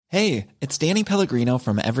Hey, it's Danny Pellegrino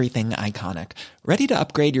from Everything Iconic. Ready to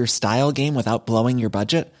upgrade your style game without blowing your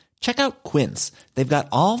budget? Check out Quince. They've got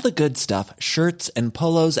all the good stuff, shirts and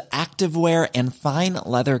polos, activewear, and fine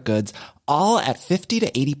leather goods, all at 50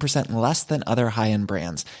 to 80% less than other high-end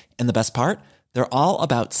brands. And the best part? They're all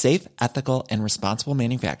about safe, ethical, and responsible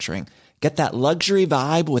manufacturing. Get that luxury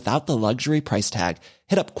vibe without the luxury price tag.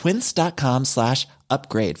 Hit up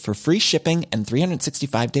quince.com/upgrade for free shipping and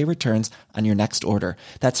 365-day returns on your next order.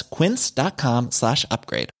 That's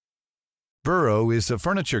quince.com/upgrade. Burrow is a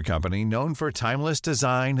furniture company known for timeless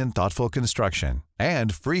design and thoughtful construction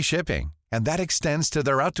and free shipping, and that extends to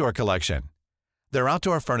their outdoor collection. Their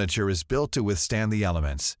outdoor furniture is built to withstand the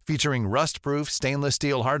elements, featuring rust-proof stainless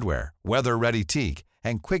steel hardware, weather-ready teak,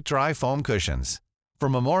 and quick-dry foam cushions. For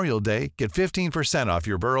Memorial Day, get 15% off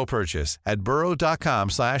your Burrow purchase at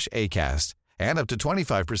burrow.com/ACAST and up to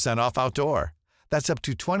 25% off outdoor. That's up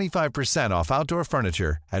to 25% off outdoor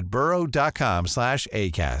furniture at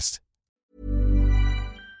burrow.com/ACAST.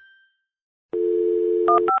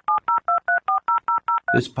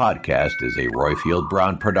 This podcast is a Royfield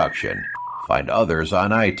Brown production. Find others on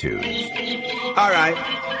iTunes. All right.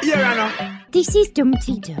 Here I know. This is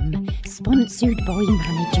Dumpty Dum, sponsored by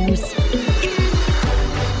managers.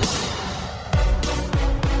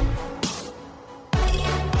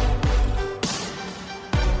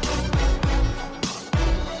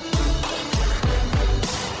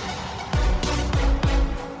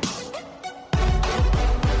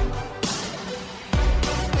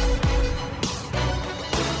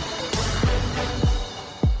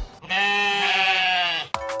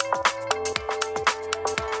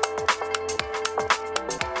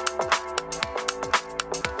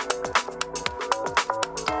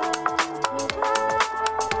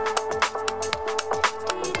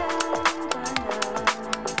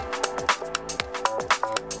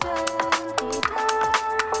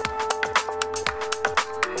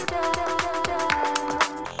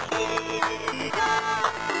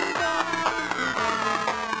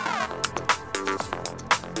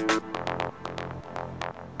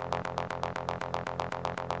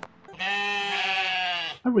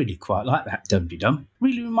 I really quite like that Dumpty Dum.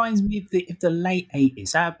 Really reminds me of the late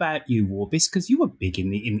 80s. How about you, Warbis? Because you were big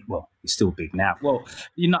well, you're still big now. Well,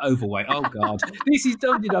 you're not overweight. Oh, God. This is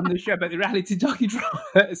Dumpty Dum, the show about the reality docu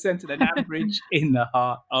drama centred at Ambridge in the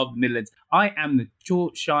heart of Midlands. I am the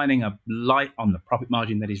short shining a light on the profit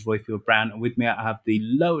margin that is Royfield Brown. And with me, I have the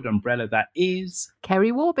lowered umbrella that is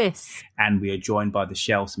Kerry Warbis. And we are joined by the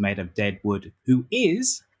shelves made of dead wood, who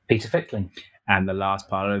is Peter Fickling. And the last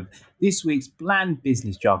part of this week's bland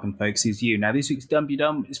business jargon, folks, is you. Now, this week's Dumpty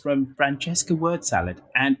Dum is from Francesca Word Salad.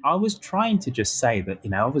 And I was trying to just say that,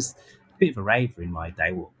 I was a bit of a raver in my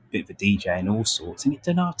day, well, a bit of a DJ and all sorts. And it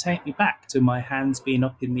did not take me back to my hands being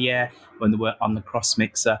up in the air when they were on the cross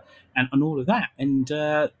mixer and all of that. And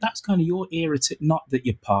that's kind of your era, not that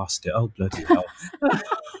you passed it. Oh, bloody hell.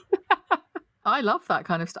 I love that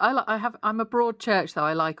kind of stuff. I'm a broad church, though.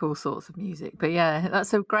 I like all sorts of music. But yeah,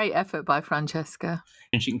 that's a great effort by Francesca.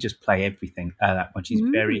 And she can just play everything that one. She's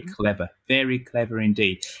very clever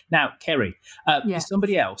indeed. Now, Kerry, yes.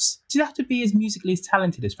 Somebody else, does it have to be as musically as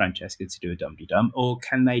talented as Francesca to do a Dumpty Dum? Or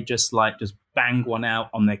can they just bang one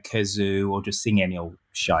out on their kazoo or just sing any old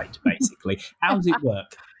shite, basically? How does it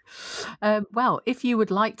work? Well, if you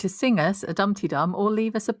would like to sing us a Dumpty Dum or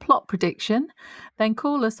leave us a plot prediction, then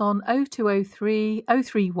call us on 0203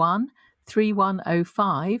 031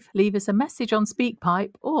 3105, leave us a message on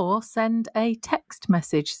SpeakPipe or send a text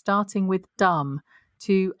message starting with DUM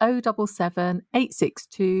to 077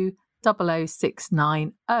 862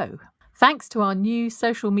 00690. Thanks to our new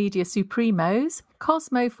social media supremos,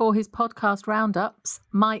 Cosmo for his podcast roundups,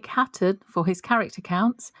 Mike Hatton for his character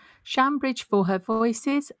counts, Shambridge for her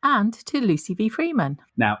voices, and to Lucy V. Freeman.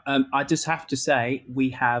 Now, I just have to say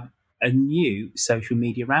we have a new social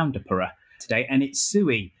media roundup-er today, and it's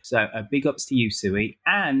Sui. So big ups to you, Sui.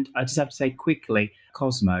 And I just have to say quickly,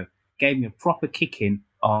 Cosmo gave me a proper kicking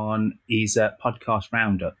on his podcast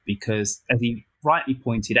roundup because, as he rightly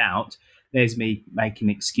pointed out, there's me making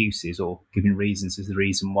excuses or giving reasons as the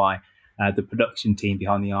reason why the production team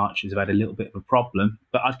behind the Archers have had a little bit of a problem.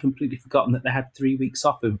 But I'd completely forgotten that they had 3 weeks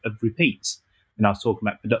off of repeats. And I was talking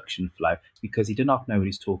about production flow because he did not know what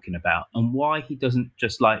he's talking about and why he doesn't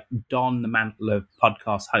just don the mantle of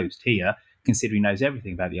podcast host here, considering he knows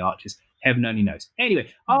everything about the Archers. Heaven only knows.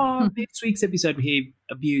 Anyway, on this week's episode, we hear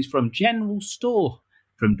views from General Store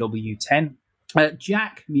from W10.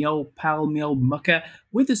 Jack, me old pal, me old mucker,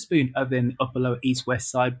 Witherspoon over in the upper lower east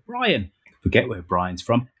west side. Brian, forget where Brian's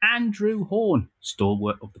from. Andrew Horn,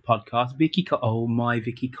 stalwart of the podcast. Vicky Cole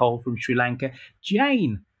from Sri Lanka.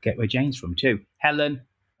 Jane, get where Jane's from too. Helen,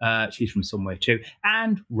 She's from somewhere too.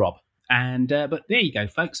 And Rob. And but there you go,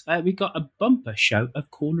 folks. We got a bumper show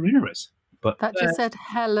of caller-inners. But That just said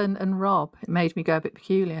Helen and Rob. It made me go a bit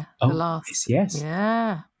peculiar. Oh, the last. yes.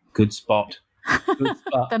 Yeah. Good spot. Good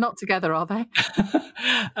spot. They're not together, are they?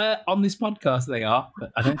 On this podcast, they are,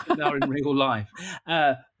 but I don't think they are in real life.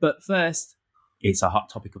 But first, it's our hot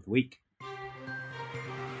topic of the week.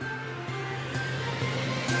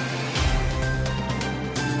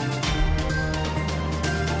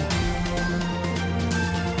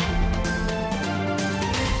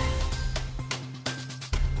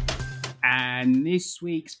 And this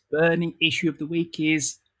week's burning issue of the week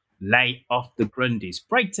is lay off the Grundys.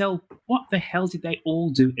 Pray tell, what the hell did they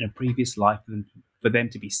all do in a previous life for them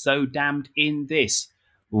to be so damned in this?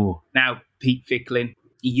 Ooh. Now, Pete Ficklin,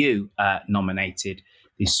 you nominated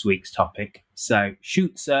this week's topic. So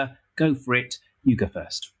shoot, sir, go for it. You go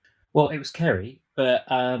first. Well, it was Kerry, but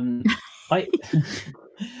I...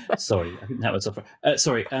 Sorry, I think that was...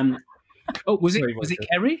 sorry. Was it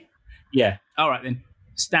Kerry? Yeah. All right, then.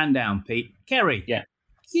 Stand down, Pete. Kerry. Yeah.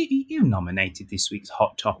 You nominated this week's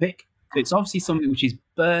hot topic. It's obviously something which is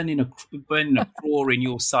burning a claw in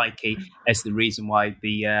your psyche as the reason why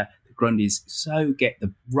the Grundys so get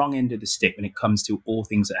the wrong end of the stick when it comes to all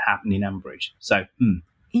things that happen in Ambridge. So,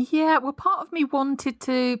 Yeah, well, part of me wanted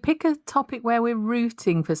to pick a topic where we're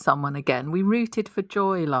rooting for someone again. We rooted for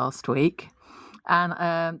Joy last week,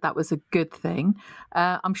 and that was a good thing.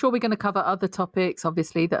 I'm sure we're going to cover other topics,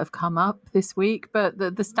 obviously, that have come up this week, but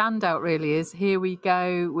the standout really is here we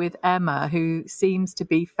go with Emma, who seems to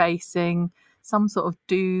be facing some sort of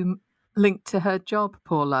doom linked to her job,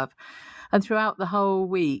 poor love. And throughout the whole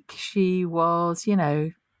week, she was,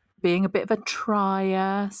 being a bit of a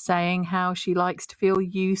trier, saying how she likes to feel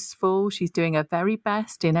useful. She's doing her very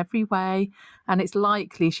best in every way. And it's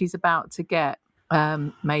likely she's about to get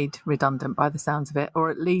made redundant by the sounds of it,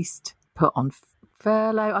 or at least put on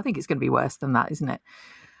furlough. I think it's going to be worse than that, isn't it?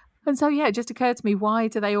 And so, yeah, it just occurred to me, why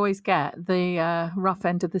do they always get the rough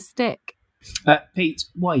end of the stick? Pete,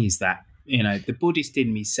 why is that? The Buddhist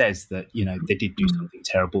in me says that, they did do something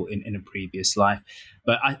terrible in a previous life.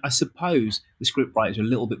 But I suppose the scriptwriters are a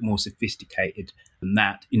little bit more sophisticated than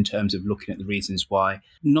that in terms of looking at the reasons why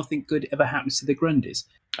nothing good ever happens to the Grundys.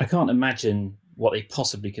 I can't imagine what they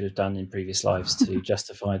possibly could have done in previous lives to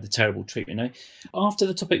justify the terrible treatment. After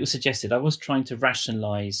the topic was suggested, I was trying to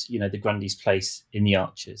rationalise, the Grundys' place in the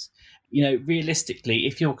Archers. Realistically,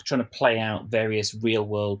 if you're trying to play out various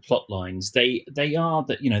real-world plot lines, they are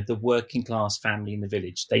the working class family in the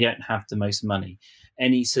village. They don't have the most money.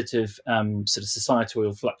 Any sort of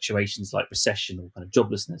societal fluctuations like recession or kind of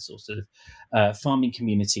joblessness or sort of farming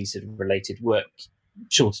community sort of related work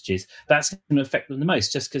shortages, that's going to affect them the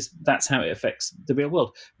most, just because that's how it affects the real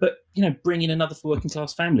world. But bring in another working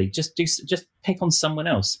class family, just pick on someone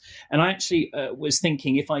else. And I actually was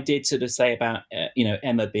thinking, if I did sort of say about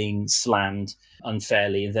Emma being slammed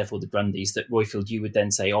unfairly and therefore the Grundys, that Royfield, you would then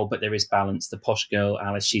say, oh, but there is balance. The posh girl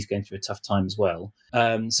Alice, she's going through a tough time as well.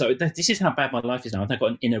 So this is how bad my life is now. I've now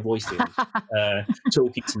got an inner Royfield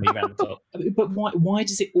talking to me around the clock. But why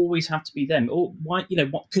does it always have to be them? Or why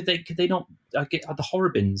what could they not get the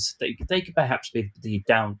Horrobins? They could perhaps be the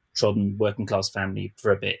downtrodden working class family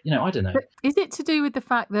for a bit. I don't know. But is it to do with the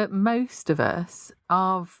fact that most of us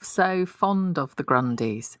are so fond of the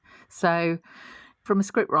Grundys? So from a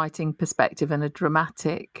script writing perspective and a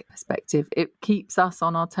dramatic perspective, it keeps us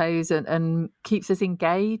on our toes and keeps us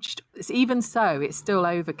engaged. Even so, it's still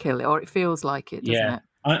overkill, or it feels like it, doesn't it?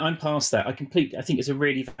 I'm past that. I think it's a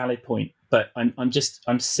really valid point, but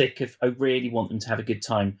I'm sick of. I really want them to have a good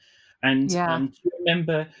time. And do you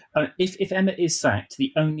remember, if Emma is sacked,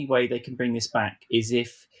 the only way they can bring this back is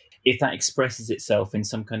if that expresses itself in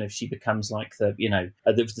some kind of, she becomes like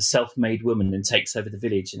the self-made woman and takes over the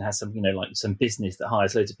village and has some, like some business that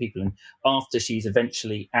hires loads of people. And after she's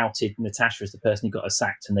eventually outed Natasha as the person who got her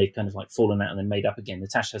sacked and they've kind of like fallen out and then made up again,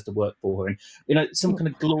 Natasha has to work for her. And, some kind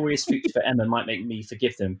of glorious future for Emma might make me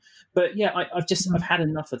forgive them. But yeah, I've had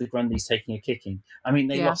enough of the Grundys taking a kicking. I mean,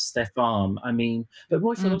 they lost their farm. I mean, but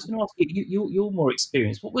Royfield, I was going to ask you, you're more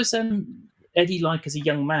experienced. What was Eddie like as a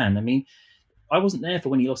young man? I mean, I wasn't there for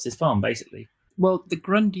when he lost his farm, basically. Well, the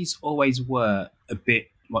Grundys always were a bit,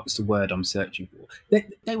 what's the word I'm searching for?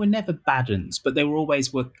 They were never bad uns, but they were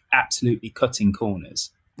absolutely cutting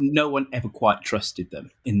corners. No one ever quite trusted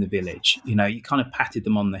them in the village. You kind of patted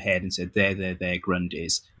them on the head and said, they're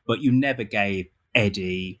Grundys, but you never gave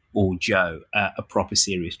Eddie or Joe a proper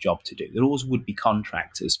serious job to do. There always would be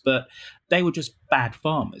contractors, but they were just bad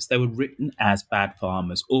farmers. They were written as bad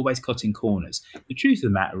farmers, always cutting corners. The truth of the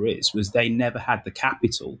matter was they never had the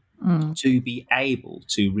capital to be able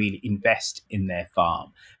to really invest in their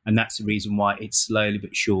farm. And that's the reason why it slowly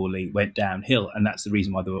but surely went downhill. And that's the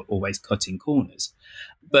reason why they were always cutting corners.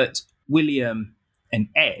 But William and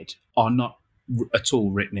Ed are not at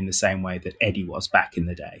all written in the same way that Eddie was back in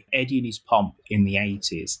the day. Eddie and his pomp in the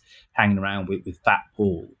 80s, hanging around with Fat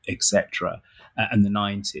Paul, etc., and the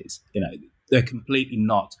 90s, they're completely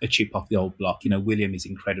not a chip off the old block. William is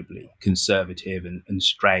incredibly conservative and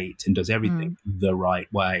straight and does everything the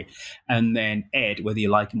right way. And then Ed, whether you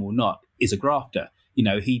like him or not, is a grafter.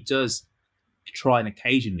 He does try and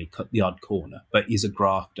occasionally cut the odd corner, but he's a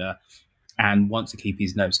grafter and wants to keep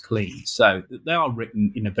his nose clean. So they are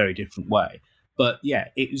written in a very different way. But yeah,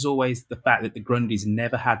 it was always the fact that the Grundys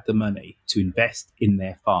never had the money to invest in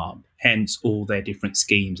their farm, hence all their different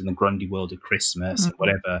schemes and the Grundy World of Christmas and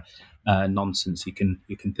whatever nonsense you can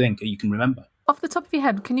think or you can remember. Off the top of your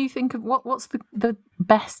head, can you think of what's the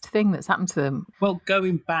best thing that's happened to them? Well,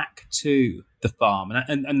 going back to the farm,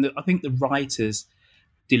 and I think the writers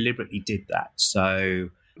deliberately did that. So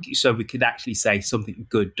we could actually say something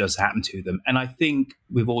good does happen to them. And I think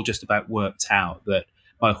we've all just about worked out that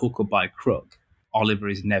by hook or by crook, Oliver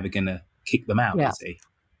is never going to kick them out, is he?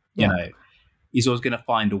 He's always going to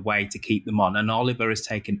find a way to keep them on. And Oliver has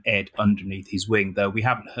taken Ed underneath his wing, though we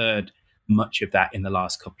haven't heard much of that in the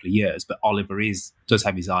last couple of years. But Oliver does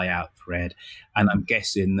have his eye out for Ed. And I'm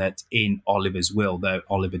guessing that in Oliver's will, though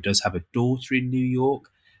Oliver does have a daughter in New York,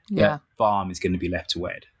 the farm is going to be left to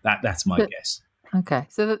Ed. That's my guess. Okay.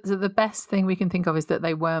 So the best thing we can think of is that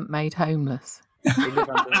they weren't made homeless. They live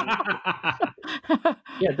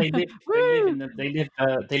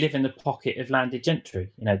they live in the pocket of landed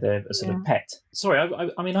gentry. They're a sort of pet. Sorry, I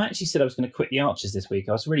actually said I was going to quit the Archers this week.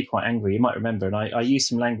 I was really quite angry. You might remember, and I used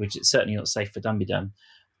some language that's certainly not safe for Dum-Be-Dum.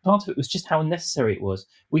 Part of it was just how unnecessary it was.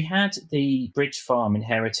 We had the Bridge Farm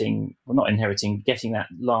getting that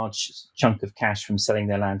large chunk of cash from selling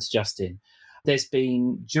their land to Justin. There's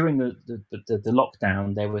been, during the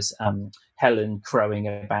lockdown, there was Helen crowing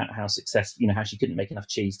about how successful, how she couldn't make enough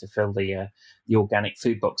cheese to fill the organic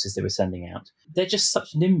food boxes they were sending out. They're just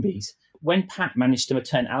such NIMBYs. When Pat managed to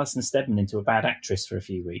turn Alison Steadman into a bad actress for a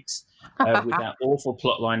few weeks, with that awful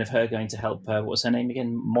plot line of her going to help, what's her name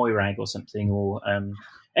again, Moirag or something, or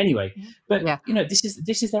anyway. But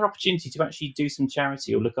this is their opportunity to actually do some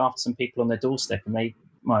charity or look after some people on their doorstep, and I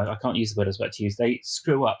can't use the word I was about to use. They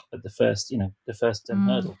screw up at the first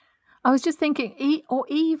hurdle. I was just thinking, or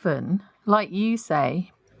even like you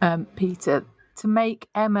say, Peter, to make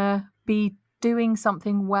Emma be doing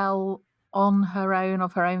something well on her own,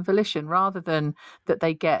 of her own volition, rather than that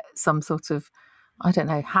they get some sort of, I don't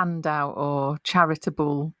know, handout or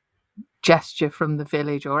charitable gesture from the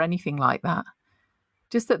village or anything like that.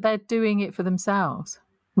 Just that they're doing it for themselves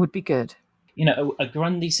would be good. A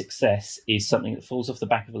Grundy success is something that falls off the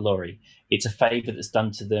back of a lorry. It's a favour that's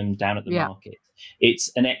done to them down at the market.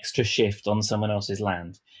 It's an extra shift on someone else's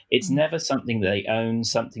land. It's never something that they own,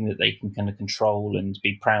 something that they can kind of control and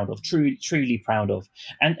be proud of, truly proud of.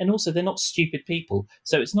 And also, they're not stupid people.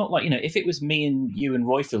 So it's not like, if it was me and you and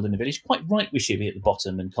Royfield in the village, quite right we should be at the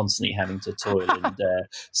bottom and constantly having to toil and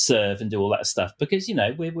serve and do all that stuff because,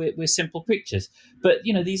 we're simple creatures. But,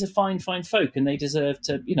 these are fine folk and they deserve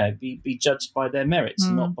to, be judged by their merits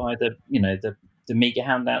and not by the meagre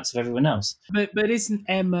handouts of everyone else. But isn't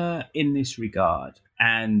Emma in this regard,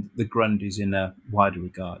 and the Grundys in a wider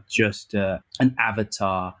regard, just an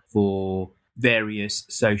avatar for various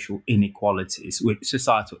social inequalities,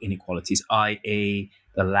 societal inequalities, i.e.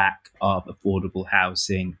 the lack of affordable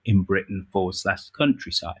housing in Britain /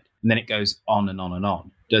 countryside? And then it goes on and on and on,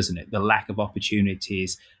 doesn't it? The lack of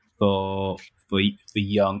opportunities for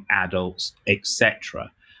young adults,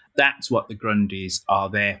 etc. That's what the Grundys are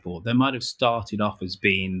there for. They might have started off as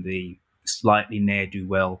being the slightly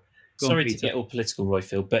ne'er-do-well. Sorry to get all political,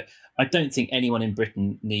 Royfield, but I don't think anyone in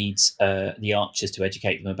Britain needs the Archers to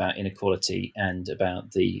educate them about inequality and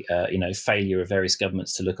about the failure of various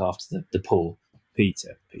governments to look after the poor.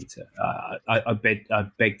 Peter, I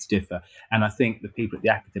beg to differ, and I think the people at the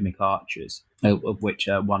Academic Archers, of which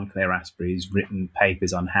one Claire Asprey has written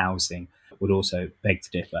papers on housing, would also beg to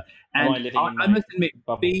differ. And I must admit,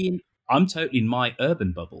 I'm totally in my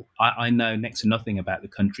urban bubble. I know next to nothing about the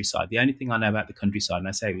countryside. The only thing I know about the countryside, and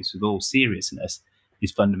I say this with all seriousness,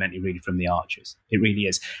 is fundamentally really from the Archers. It really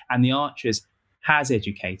is. And the Archers has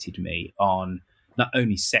educated me on not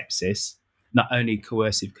only sepsis, not only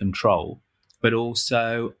coercive control, but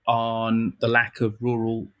also on the lack of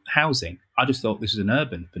rural housing. I just thought this was an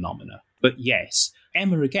urban phenomena. But yes,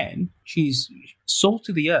 Emma, again, she's salt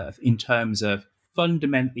of the earth in terms of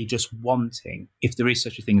fundamentally just wanting, if there is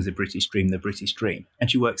such a thing as the British dream. And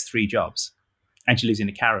she works 3 jobs and she lives in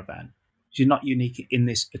a caravan. She's not unique in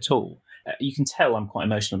this at all. You can tell I'm quite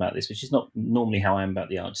emotional about this, which is not normally how I am about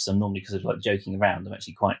the Archers. I'm normally sort of like joking around. I'm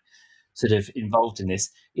actually quite sort of involved in this.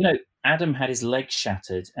 You know, Adam had his leg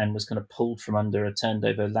shattered and was kind of pulled from under a turned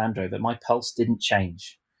over Land Rover. My pulse didn't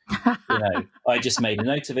change. You know, I just made a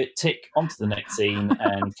note of it, tick, onto the next scene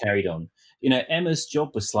and carried on. You know, Emma's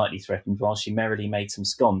job was slightly threatened while she merrily made some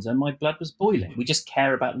scones, and my blood was boiling. We just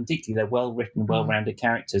care about them deeply. They're well-written, well-rounded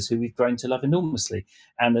characters who we've grown to love enormously,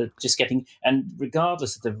 and are just getting, and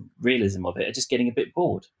regardless of the realism of it, are just getting a bit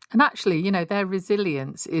bored. And actually, you know, their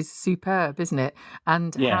resilience is superb, isn't it?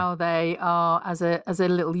 And how they are as a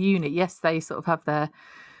little unit. Yes, they sort of have their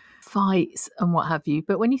fights and what have you,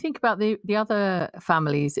 but when you think about the other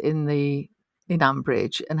families in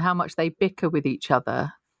Ambridge and how much they bicker with each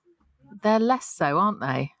other, they're less so, aren't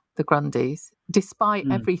they, the Grundys, despite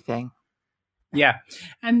everything? Yeah.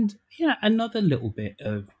 And, another little bit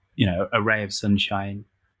of, a ray of sunshine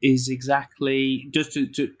is exactly, just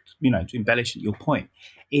to embellish your point,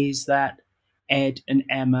 is that Ed and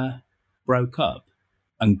Emma broke up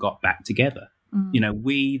and got back together.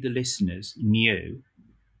 We, the listeners, knew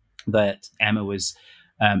that Emma was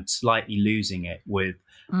slightly losing it with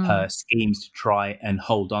her schemes to try and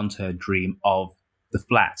hold on to her dream of the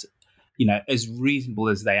flat. As reasonable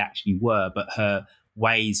as they actually were, but her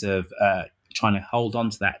ways of trying to hold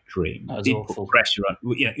on to that dream did put pressure on.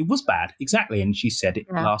 It was bad, exactly. And she said it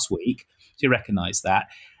last week. She recognised that.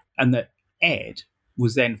 And that Ed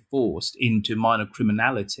was then forced into minor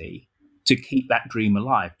criminality to keep that dream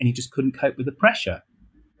alive. And he just couldn't cope with the pressure.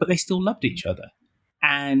 But they still loved each other.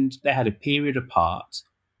 And they had a period apart.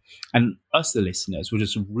 And us, the listeners, were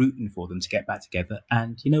just rooting for them to get back together.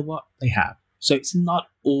 And you know what? They have. So it's not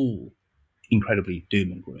all incredibly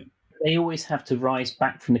doom and gloom. They always have to rise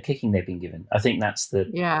back from the kicking they've been given. I think that's the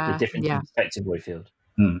difference in perspective, Roifield.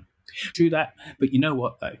 True that. But you know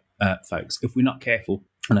what, though, folks? If we're not careful,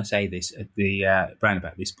 and I say this at the round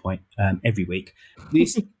about this point every week,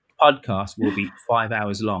 this podcast will be 5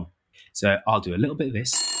 hours long. So I'll do a little bit of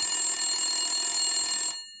this.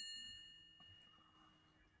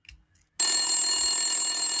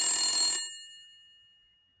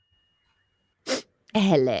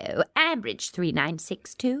 Hello, Ambridge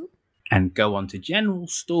 3962. And go on to General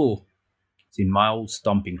Store. It's in my old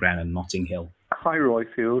stomping ground in Notting Hill. Hi,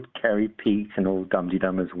 Roifield, Kerry, Pete, and all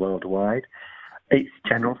dum-de-dummers worldwide. It's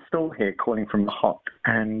General Store here, calling from the hot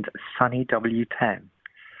and sunny W10.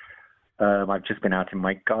 I've just been out in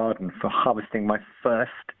my garden for harvesting my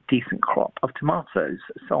first decent crop of tomatoes,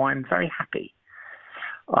 so I'm very happy.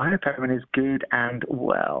 I hope everyone is good and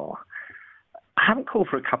well. I haven't called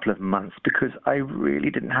for a couple of months because I really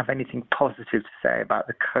didn't have anything positive to say about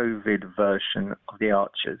the COVID version of The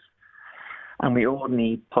Archers. And we all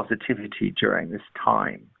need positivity during this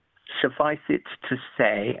time. Suffice it to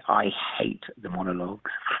say, I hate the monologues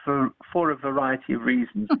for a variety of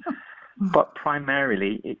reasons, but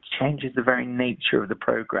primarily it changes the very nature of the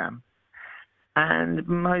program. And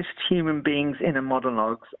most human beings in a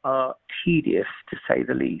monologues are tedious, to say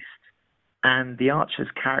the least. And the Archers'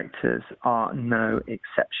 characters are no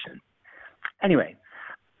exception. Anyway,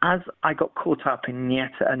 as I got caught up in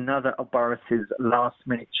yet another of Boris's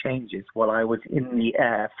last-minute changes while I was in the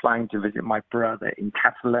air flying to visit my brother in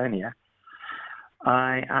Catalonia,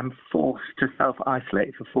 I am forced to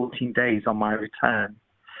self-isolate for 14 days on my return.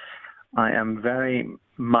 I am very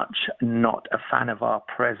much not a fan of our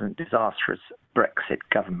present disastrous Brexit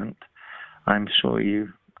government. I'm sure you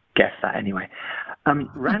guessed that anyway.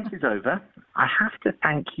 Rant is over. I have to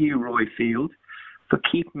thank you, Roifield, for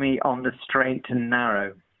keeping me on the straight and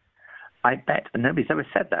narrow. I bet nobody's ever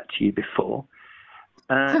said that to you before.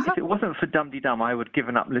 If it wasn't for Dum-de-Dum, I would have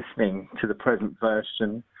given up listening to the present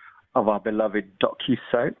version of our beloved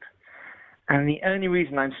docu-soap. And the only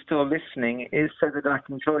reason I'm still listening is so that I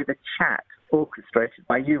can enjoy the chat orchestrated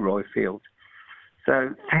by you, Roifield.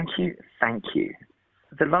 So thank you, thank you.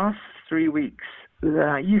 The last 3 weeks,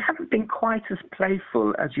 you haven't been quite as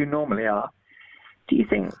playful as you normally are. Do you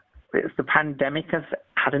think that the pandemic has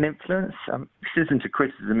had an influence? This isn't a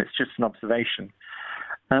criticism, it's just an observation.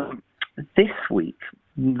 This week,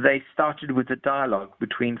 they started with a dialogue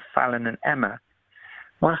between Fallon and Emma.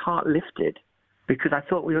 My heart lifted because I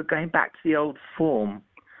thought we were going back to the old form,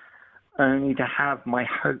 only to have my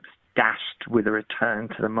hopes dashed with a return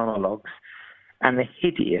to the monologues and the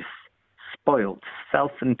hideous, spoilt,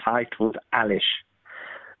 self-entitled Alice.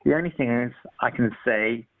 The only thing I can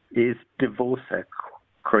say is divorce her,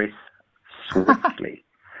 Chris. swiftly.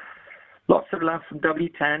 Lots of love from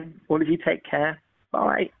W10. All of you take care.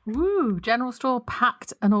 Bye. Woo, General Store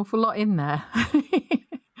packed an awful lot in there.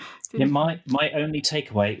 Yeah, my only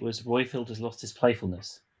takeaway was Royfield has lost his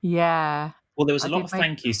playfulness. Yeah. Well, there was a lot of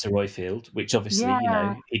thank yous to Royfield, which obviously,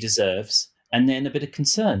 he deserves. And then a bit of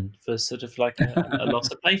concern for sort of like a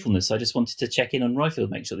loss of playfulness. So I just wanted to check in on Royfield,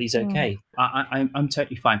 make sure that he's okay. I'm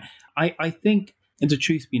totally fine. I think, and the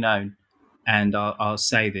truth be known, and I'll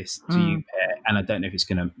say this to you, Per, and I don't know if it's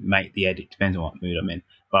going to make the edit, depends on what mood I'm in,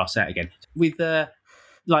 but I'll say it again. With,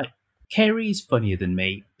 Kerry's funnier than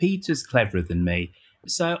me, Peter's cleverer than me,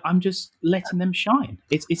 so I'm just letting them shine.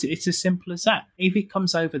 It's as simple as that. If it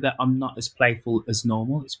comes over that I'm not as playful as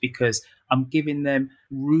normal, it's because I'm giving them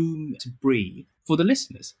room to breathe for the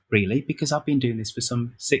listeners, really, because I've been doing this for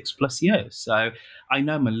some 6+ years. So I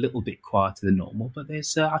know I'm a little bit quieter than normal, but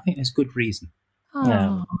I think there's good reason.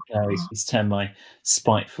 No, he's turned my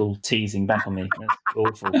spiteful teasing back on me. That's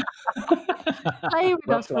awful. Play with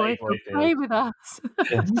us, Royfield. Play with us.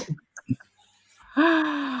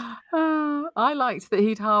 I liked that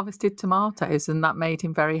he'd harvested tomatoes, and that made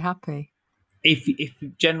him very happy. If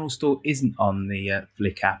General Store isn't on the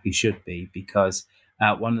Flick app, he should be, because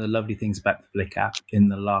one of the lovely things about the Flick app in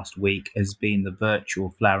the last week has been the virtual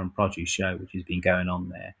flower and produce show, which has been going on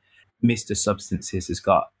there. Mr. Substances has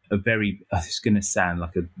got it's going to sound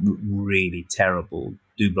like a really terrible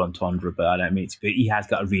double entendre, but I don't mean to, but he has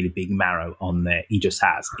got a really big marrow on there. He just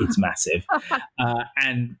has. It's massive.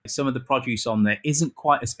 And some of the produce on there isn't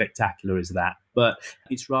quite as spectacular as that, but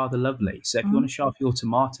it's rather lovely. So if you want to show off your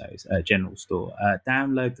tomatoes, General Store,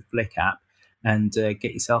 download the Flick app and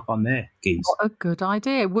get yourself on there, geez. What a good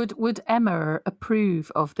idea. Would Emma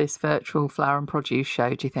approve of this virtual flower and produce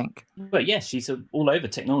show, do you think? Well, yes, she's all over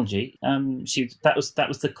technology. That was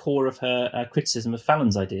the core of her criticism of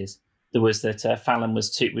Fallon's ideas. There was that Fallon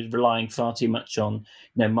was relying far too much on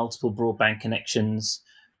multiple broadband connections,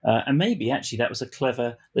 and maybe actually that was a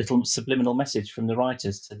clever little subliminal message from the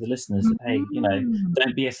writers to the listeners that, hey,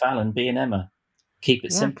 don't be a Fallon, be an Emma. Keep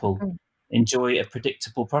it simple. True. Enjoy a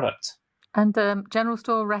predictable product. And General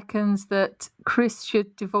Store reckons that Chris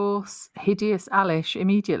should divorce hideous Alice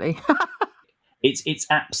immediately. It's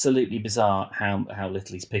absolutely bizarre how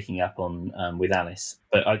little he's picking up on with Alice.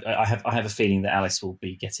 But I have a feeling that Alice will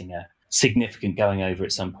be getting a significant going over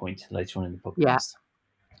at some point later on in the podcast.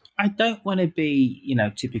 Yeah. I don't want to be,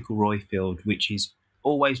 typical Royfield, which is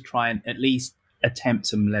always try and at least attempt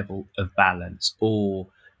some level of balance or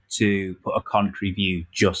to put a contrary view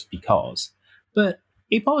just because. But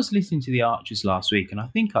if I was listening to the Archers last week, and I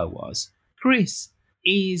think I was, Chris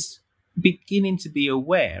is beginning to be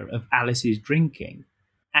aware of Alice's drinking.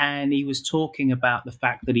 And he was talking about the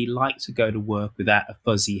fact that he likes to go to work without a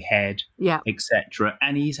fuzzy head, etc.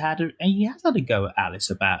 And he has had a go at Alice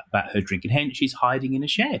about her drinking. Hence, she's hiding in a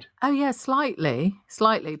shed. Oh yeah, slightly,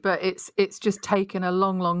 but it's just taken a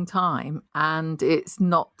long time, and it's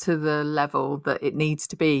not to the level that it needs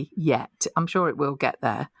to be yet. I'm sure it will get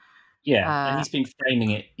there. Yeah, and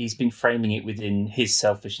he's been framing it within his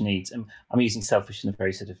selfish needs. And I'm using selfish in a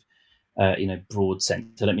very sort of broad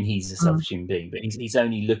sense. I don't mean he's a selfish human being, but he's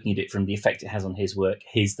only looking at it from the effect it has on his work.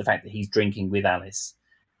 The fact that he's drinking with Alice.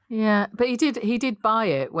 Yeah, but he did buy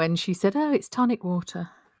it when she said, "Oh, it's tonic water."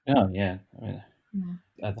 Oh yeah,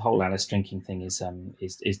 the whole Alice drinking thing is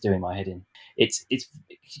doing my head in. It's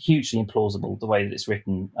hugely implausible the way that it's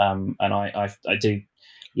written, and I do.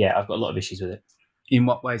 Yeah, I've got a lot of issues with it. In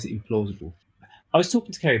what way is it implausible? I was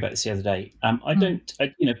talking to Kerry about this the other day.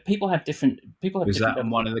 People have different. Was that in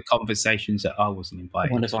one of the conversations that I wasn't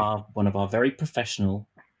invited? One of our very professional,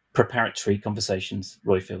 preparatory conversations,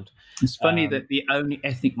 Royfield. It's funny that the only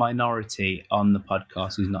ethnic minority on the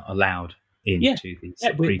podcast is not allowed into these.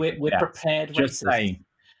 Yeah, we're prepared. Just saying.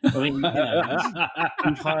 I mean,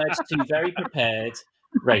 we've hired two very prepared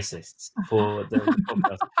racists for the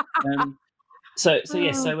podcast. So I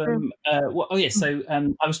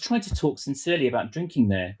was trying to talk sincerely about drinking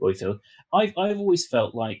there, Royfield. I've always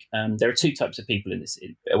felt like there are two types of people in this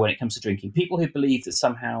when it comes to drinking. People who believe that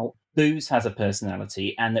somehow booze has a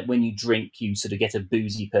personality, and that when you drink, you sort of get a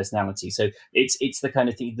boozy personality. So it's the kind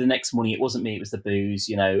of thing. The next morning, it wasn't me; it was the booze,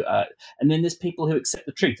 And then there's people who accept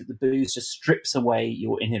the truth that the booze just strips away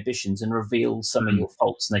your inhibitions and reveals some of your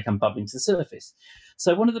faults, and they come bubbling to the surface.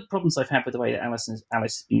 So one of the problems I've had with the way that Alice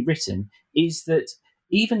has been written is that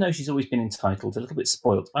even though she's always been entitled, a little bit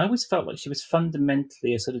spoilt, I always felt like she was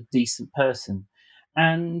fundamentally a sort of decent person.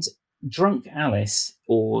 And drunk Alice,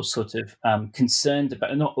 or sort of concerned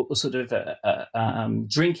about, not sort of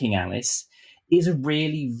drinking Alice, is a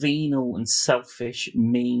really venal and selfish,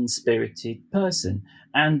 mean-spirited person.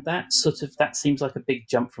 And that seems like a big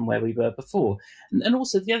jump from where we were before. And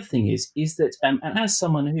also the other thing is that, and as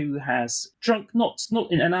someone who has drunk, not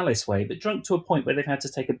in an Alice way, but drunk to a point where they've had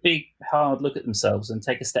to take a big, hard look at themselves and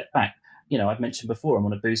take a step back. I've mentioned before, I'm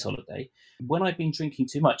on a booze holiday. When I've been drinking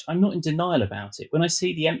too much, I'm not in denial about it. When I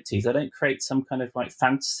see the empties, I don't create some kind of like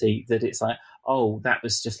fantasy that it's like, oh, that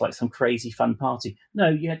was just like some crazy fun party. No,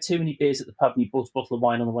 you had too many beers at the pub and you bought a bottle of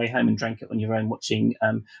wine on the way home and drank it on your own watching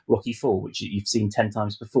Rocky IV, which you've seen 10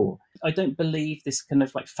 times before. I don't believe this kind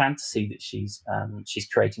of like fantasy that she's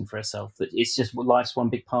creating for herself, that it's just life's one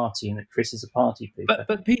big party and that Chris is a party pooper.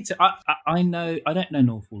 But Peter, I know, I don't know an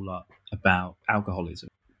awful lot about alcoholism.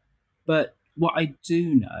 But what I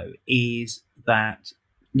do know is that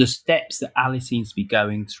the steps that Alice seems to be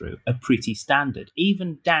going through are pretty standard,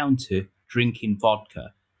 even down to drinking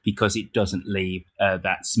vodka because it doesn't leave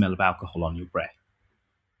that smell of alcohol on your breath.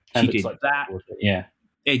 She did that. Yeah,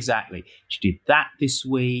 exactly. She did that this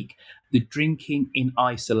week. The drinking in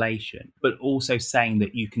isolation, but also saying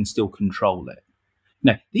that you can still control it.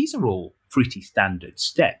 Now, these are all pretty standard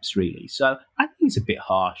steps, really. So I think it's a bit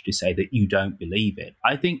harsh to say that you don't believe it.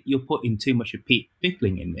 I think you're putting too much of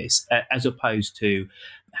pickling in this, as opposed to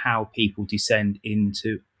how people descend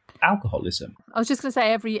into alcoholism. I was just going to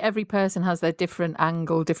say every person has their different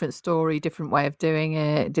angle, different story, different way of doing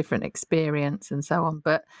it, different experience, and so on.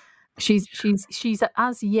 But she's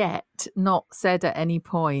as yet not said at any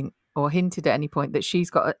point or hinted at any point that she's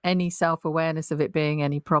got any self-awareness of it being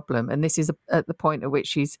any problem. And this is at the point at which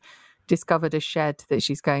she's discovered a shed that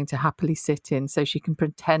she's going to happily sit in so she can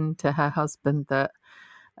pretend to her husband that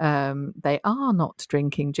they are not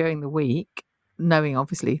drinking during the week, knowing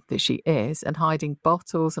obviously that she is, and hiding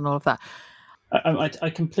bottles and all of that. I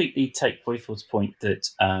completely take Boyfield's point that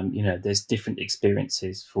there's different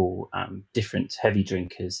experiences for different heavy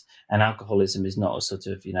drinkers, and alcoholism is not a sort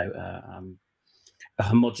of a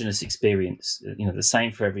homogenous experience, the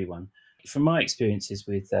same for everyone. From my experiences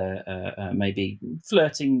with maybe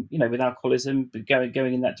flirting, with alcoholism, but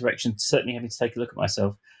going in that direction, certainly having to take a look at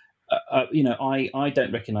myself, I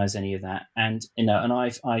don't recognise any of that, and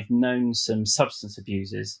I've known some substance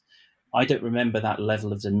abusers. I don't remember that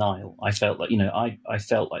level of denial. I felt like I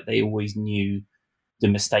felt like they always knew the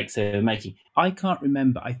mistakes they were making. I can't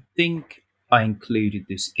remember. I think I included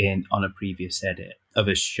this on a previous edit of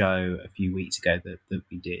a show a few weeks ago that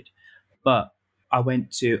we did, but I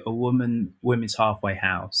went to a women's halfway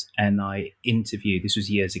house and I interviewed, this was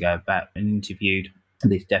years ago, interviewed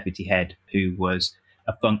this deputy head who was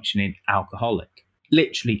a functioning alcoholic.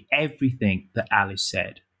 Literally everything that Alice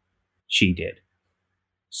said, she did.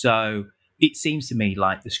 So it seems to me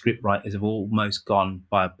like the scriptwriters have almost gone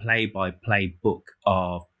by a play-by-play book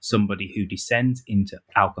of somebody who descends into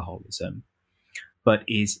alcoholism, but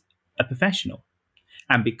is a professional.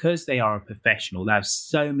 And because they are a professional, they have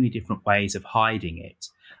so many different ways of hiding it.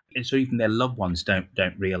 And so even their loved ones don't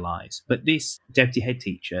realise. But this deputy head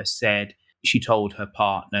teacher said she told her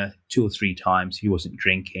partner 2 or 3 times he wasn't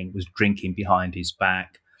drinking, was drinking behind his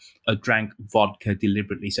back, drank vodka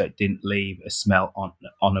deliberately so it didn't leave a smell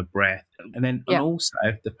on her breath. And then and also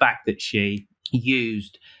the fact that she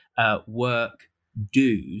used work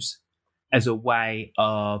dues as a way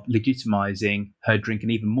of legitimizing her drinking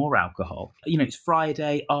even more alcohol. It's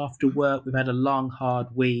Friday after work. We've had a long, hard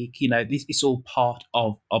week. It's all part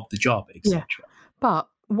of the job, etc. Yeah. But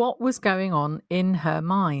what was going on in her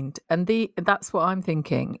mind? And that's what I'm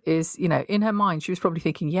thinking is, in her mind, she was probably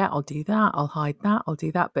thinking, yeah, I'll do that. I'll hide that. I'll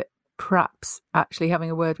do that. But perhaps actually having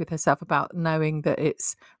a word with herself about knowing that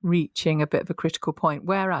it's reaching a bit of a critical point.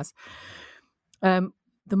 Whereas the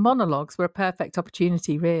monologues were a perfect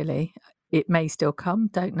opportunity, really. It may still come,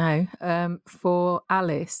 don't know, for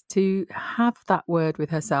Alice to have that word with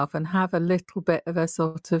herself and have a little bit of a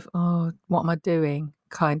sort of, oh, what am I doing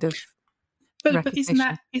kind of But isn't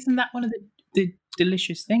that one of the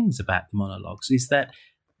delicious things about the monologues is that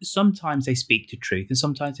sometimes they speak to truth and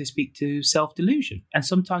sometimes they speak to self-delusion and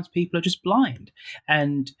sometimes people are just blind.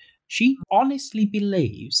 And she honestly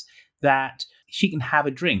believes that she can have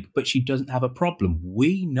a drink, but she doesn't have a problem.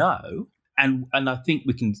 We know. And I think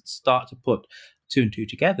we can start to put 2 and 2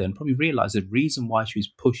 together and probably realise the reason why she was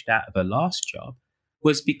pushed out of her last job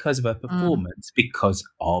was because of her performance, because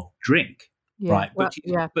of drink, right? But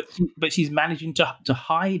she's managing to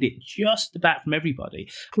hide it just about from everybody.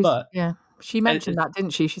 But She mentioned that,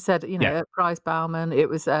 didn't she? She said, at Price Bauman, it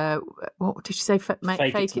was, what did she say? Fake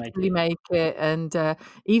it till you make it. And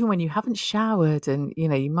even when you haven't showered and,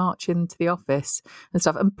 you march into the office and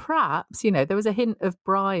stuff. And perhaps, there was a hint of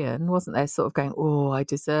Brian, wasn't there, sort of going, oh, I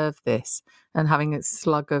deserve this. And having a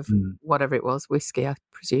slug of whatever it was, whiskey, I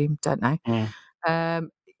presume, don't know.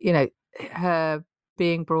 Her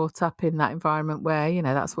being brought up in that environment where,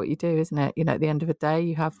 that's what you do, isn't it? At the end of the day,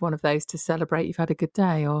 you have one of those to celebrate you've had a good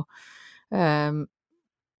day, or and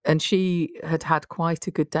she had quite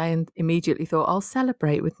a good day and immediately thought, I'll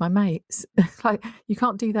celebrate with my mates. Like, you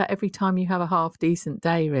can't do that every time you have a half decent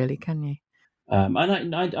day, really, can you?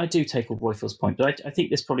 And I do take all Roifiel's point, but I think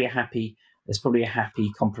there's probably a happy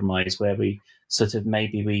compromise where we sort of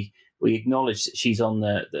maybe we acknowledge that she's on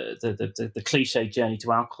the cliche journey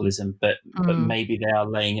to alcoholism, but maybe they are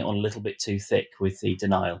laying it on a little bit too thick with the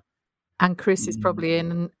denial. And Chris is probably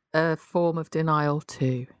in a form of denial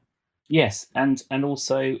too. Yes, and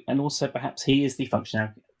also perhaps he is the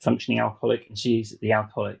functioning alcoholic and she's the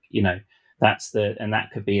alcoholic. That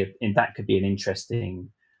could be an interesting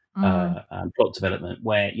plot development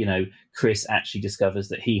where Chris actually discovers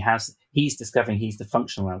that he's discovering he's the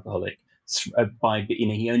functional alcoholic by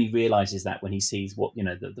he only realizes that when he sees what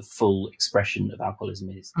the full expression of alcoholism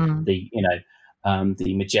is, the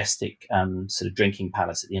majestic sort of drinking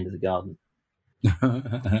palace at the end of the garden.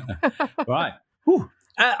 Right. Whew.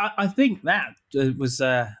 I think that was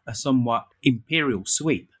a somewhat imperial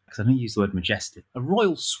sweep, because I don't use the word majestic, a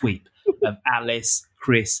royal sweep of Alice,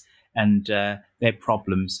 Chris, and their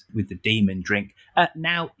problems with the demon drink.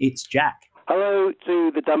 Now it's Jack. Hello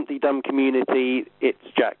to the Dumpty Dum community, it's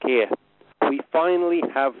Jack here. We finally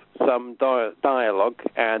have some dialogue,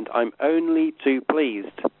 and I'm only too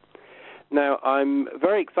pleased. Now, I'm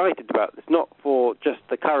very excited about this, not for just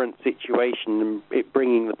the current situation and it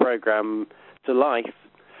bringing the programme to life,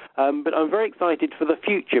 but I'm very excited for the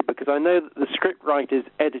future, because I know that the scriptwriters,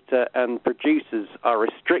 editor and producers are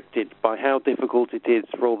restricted by how difficult it is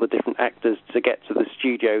for all the different actors to get to the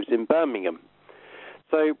studios in Birmingham.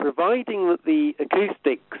 So providing that the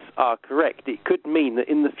acoustics are correct, it could mean that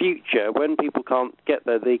in the future, when people can't get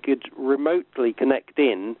there, they could remotely connect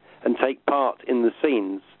in and take part in the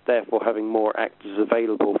scenes, therefore having more actors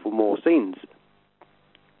available for more scenes.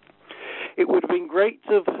 It would have been great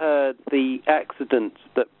to have heard the accident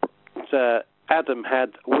that Adam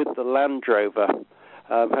had with the Land Rover.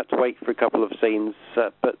 Had to wait for a couple of scenes,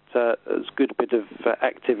 but it was a good bit of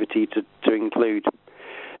activity to include.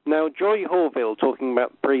 Now, Joy Horville, talking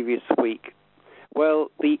about the previous week, well,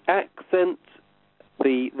 the accent,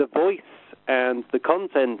 the voice, and the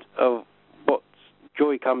content of what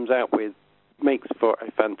Joy comes out with makes for a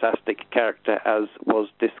fantastic character, as was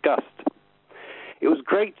discussed. It was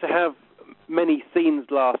great to have many scenes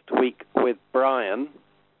last week with Brian,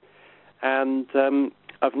 and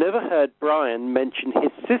I've never heard Brian mention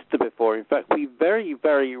his sister before. In fact, we very,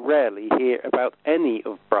 very rarely hear about any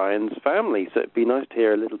of Brian's family, so it'd be nice to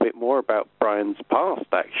hear a little bit more about Brian's past,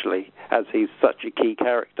 actually, as he's such a key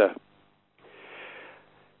character.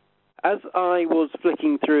 As I was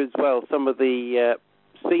flicking through as well some of the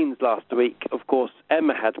scenes last week, of course,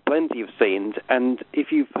 Emma had plenty of scenes, and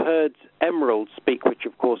if you've heard Emerald speak, which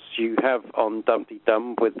of course you have on Dumpty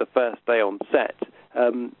Dum with the first day on set,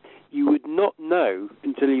 you would not know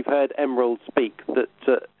until you've heard Emerald speak that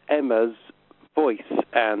Emma's voice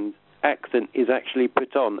and accent is actually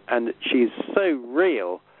put on, and she's so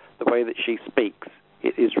real, the way that she speaks.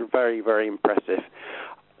 It is very, very impressive.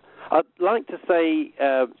 I'd like to say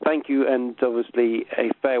thank you and obviously a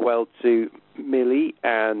farewell to Millie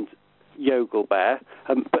and Yogle Bear,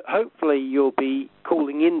 but hopefully you'll be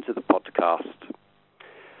calling into the podcast.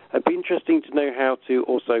 It'd be interesting to know how to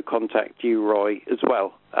also contact you, Roy, as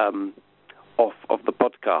well, off of the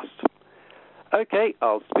podcast. Okay,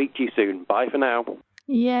 I'll speak to you soon. Bye for now.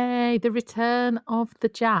 Yay, the return of the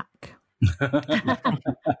Jack.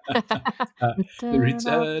 The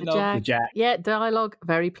return of the Jack. Yeah, dialogue,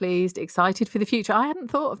 very pleased, excited for the future. I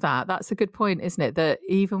hadn't thought of that. That's a good point, isn't it? That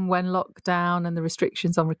even when lockdown and the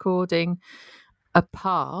restrictions on recording are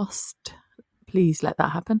past, please let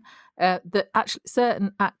that happen, that actually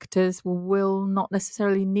certain actors will not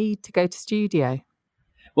necessarily need to go to studio.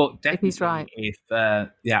 Well, definitely, if he's right. If the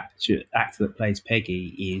actor that plays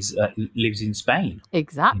Peggy lives in Spain.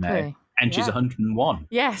 Exactly. And she's 101.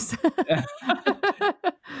 Yes.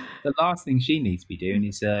 The last thing she needs to be doing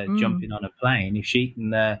is jumping on a plane. If she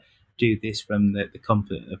can do this from the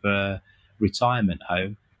comfort of a retirement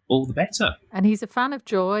home, all the better. And he's a fan of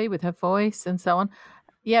Joy with her voice and so on.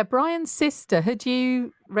 Yeah, Brian's sister, had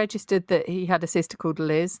you registered that he had a sister called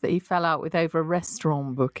Liz that he fell out with over a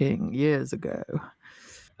restaurant booking years ago?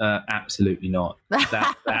 Absolutely not.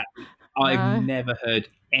 That I've never heard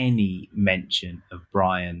any mention of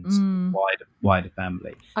Brian's wider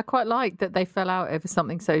family. I quite like that they fell out over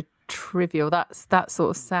something so trivial. That sort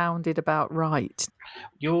of sounded about right.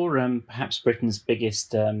 You're perhaps Britain's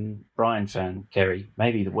biggest Brian fan, Kerry,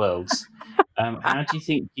 maybe the world's. How do you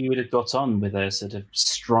think you would have got on with a sort of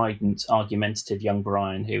strident, argumentative young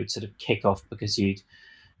Brian who would sort of kick off because you'd,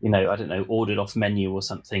 I don't know, ordered off menu or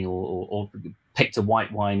something, or picked a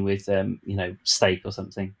white wine with, steak or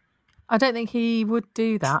something? I don't think he would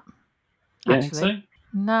do that. You don't think so?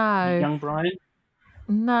 No. Young Brian?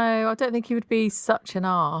 No, I don't think he would be such an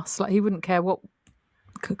arse. Like, he wouldn't care what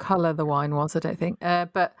colour the wine was, I don't think.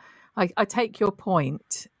 But I take your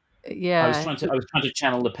point. Yeah. I was trying to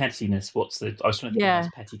channel the pettiness. I was trying to think of the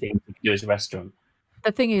most petty thing you could do as a restaurant.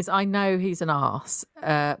 The thing is, I know he's an arse,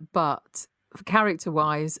 but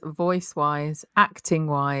character-wise, voice-wise,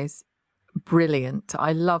 acting-wise, brilliant.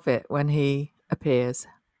 I love it when he appears.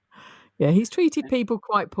 Yeah, he's treated people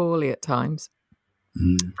quite poorly at times.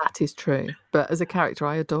 That is true. But as a character,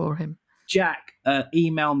 I adore him. Jack,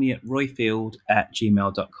 email me at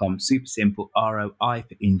roifield@gmail.com. Super simple, ROI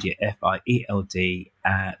for India, FIELD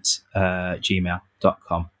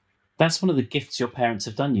 @gmail.com. That's one of the gifts your parents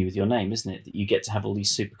have done you with your name, isn't it? That you get to have all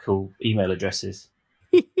these super cool email addresses.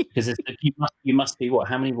 Because you must be,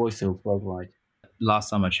 how many Roifields worldwide?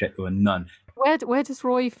 Last time I checked, there were none. Where does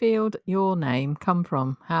Roifield, your name, come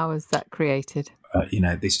from? How is that created?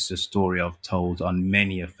 This is a story I've told on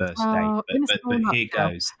many a first date, but here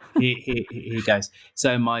goes. Here goes.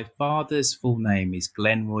 So my father's full name is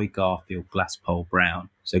Glenroy Garfield Glasspoll Brown.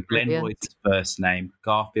 So Glenroy's his first name,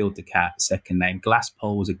 Garfield the cat, second name.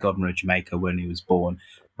 Glasspoll was a governor of Jamaica when he was born.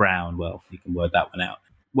 Brown, well, you can word that one out.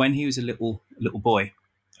 When he was a little boy,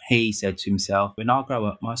 he said to himself, when I grow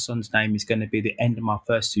up, my son's name is going to be the end of my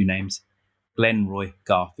first two names, Glenroy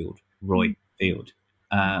Garfield, Roy Field.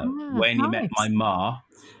 When he met my ma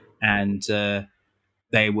and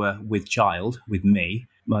they were with me,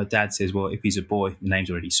 my dad says, well, if he's a boy, the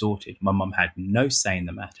name's already sorted. My mum had no say in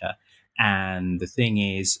the matter. And the thing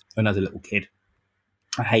is, when I was a little kid,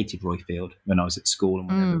 I hated Roifield when I was at school and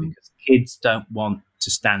whatever, because kids don't want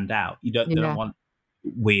to stand out. They don't want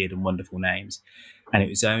weird and wonderful names. And it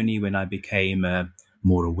was only when I became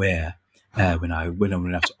more aware, when I went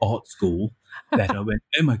off to art school, that I went,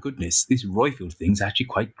 oh my goodness, this Roifield thing's actually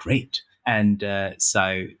quite great. And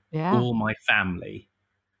so all my family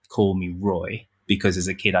call me Roy, because as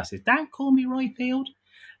a kid I said, don't call me Roifield.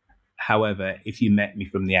 However, if you met me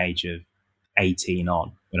from the age of 18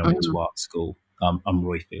 on, when I went to art school, I'm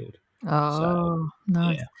Roifield. Oh, so,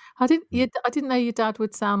 nice. Yeah. I didn't know your dad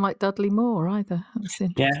would sound like Dudley Moore either.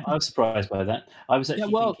 Yeah, I was surprised by that. I was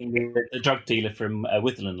actually thinking the drug dealer from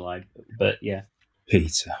Witherland Live, but yeah.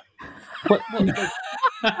 Peter. What?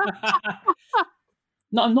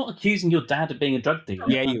 No, I'm not accusing your dad of being a drug dealer.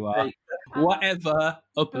 Yeah, you are. Whatever.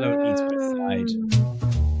 Up Lower East West Side.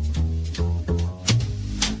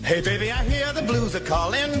 Hey, baby, I hear the blues are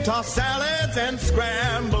calling. Tossed salads and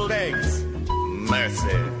scrambled eggs.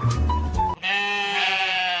 Mercy.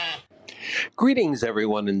 Greetings,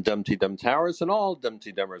 everyone in Dumpty Dum Towers and all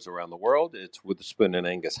Dumpty Dummers around the world. It's Witherspoon and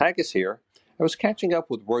Angus Haggis here. I was catching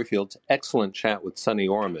up with Roifield's excellent chat with Sonny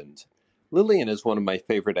Ormond. Lillian is one of my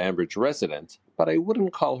favorite Ambridge residents, but I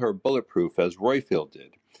wouldn't call her bulletproof as Roifield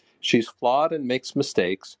did. She's flawed and makes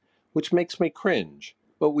mistakes, which makes me cringe,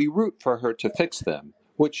 but we root for her to fix them,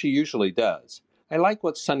 which she usually does. I like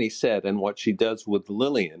what Sonny said and what she does with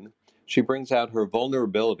Lillian. She brings out her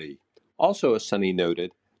vulnerability. Also, as Sonny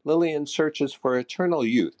noted, Lillian searches for eternal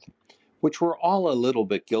youth, which we're all a little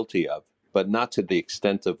bit guilty of, but not to the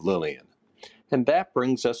extent of Lillian. And that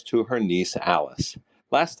brings us to her niece, Alice.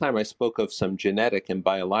 Last time I spoke of some genetic and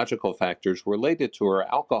biological factors related to her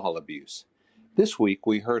alcohol abuse. This week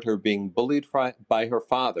we heard her being bullied by her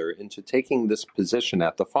father into taking this position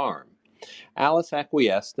at the farm. Alice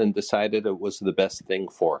acquiesced and decided it was the best thing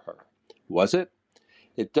for her. Was it?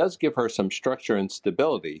 It does give her some structure and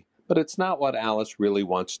stability, but it's not what Alice really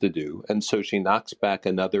wants to do, and so she knocks back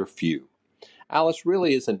another few. Alice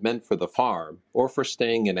really isn't meant for the farm or for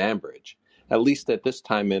staying in Ambridge, at least at this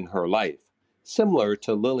time in her life, similar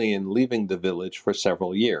to Lillian leaving the village for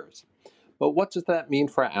several years. But what does that mean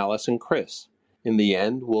for Alice and Chris? In the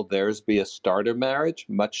end, will theirs be a starter marriage,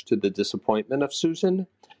 much to the disappointment of Susan?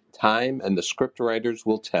 Time and the scriptwriters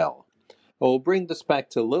will tell. I will bring this back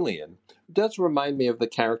to Lillian, who does remind me of the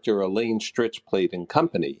character Elaine Stritch played in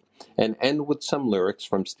Company, and end with some lyrics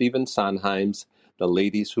from Stephen Sondheim's The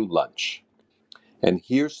Ladies Who Lunch. And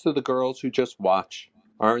here's to the girls who just watch.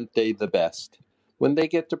 Aren't they the best? When they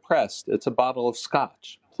get depressed, it's a bottle of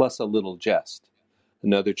scotch, plus a little jest.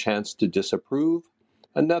 Another chance to disapprove,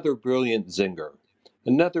 another brilliant zinger,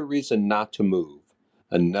 another reason not to move,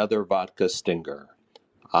 another vodka stinger.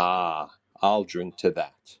 Ah, I'll drink to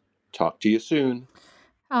that. Talk to you soon.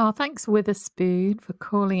 Oh, thanks, Witherspoon, for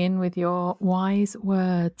calling in with your wise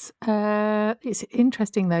words. It's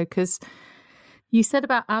interesting, though, because you said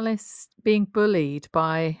about Alice being bullied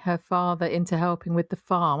by her father into helping with the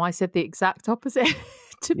farm. I said the exact opposite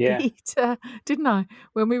to Peter, didn't I,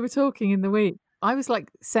 when we were talking in the week? I was like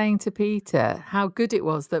saying to Peter how good it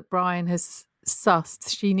was that Brian has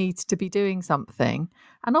sussed she needs to be doing something.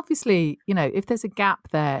 And obviously, you know, if there's a gap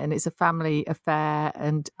there and it's a family affair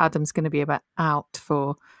and Adam's going to be out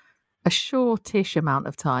for a shortish amount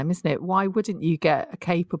of time, isn't it? Why wouldn't you get a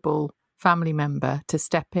capable family member to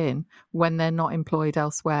step in when they're not employed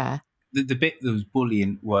elsewhere? The bit that was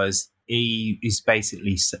bullying was he is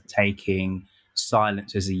basically taking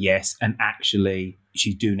silence as a yes, and actually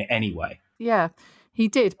she's doing it anyway. Yeah, he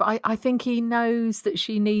did. But I think he knows that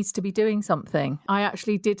she needs to be doing something. I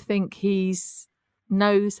actually did think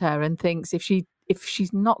knows her and thinks if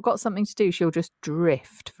she's not got something to do, she'll just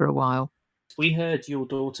drift for a while. We heard your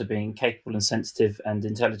daughter being capable and sensitive and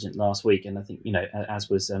intelligent last week, and I think, you know, as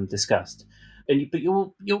was discussed. But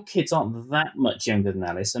your kids aren't that much younger than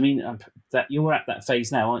Alice. I mean, that you're at that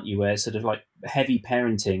phase now, aren't you, where sort of like heavy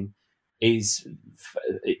parenting is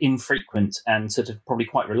infrequent and sort of probably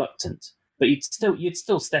quite reluctant. But you'd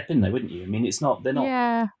still step in though, wouldn't you? I mean, they're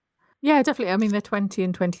not. Yeah, definitely. I mean, they're 20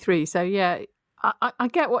 and 23, so yeah, I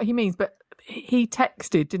get what he means, but he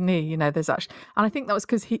texted, didn't he? You know, there's actually, and I think that was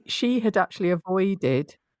because she had actually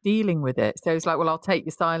avoided dealing with it. So it's like, well, I'll take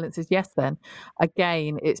your silence as yes then.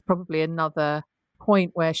 Again, it's probably another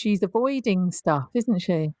point where she's avoiding stuff, isn't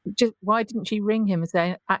she? Just why didn't she ring him and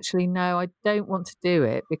say, actually, no, I don't want to do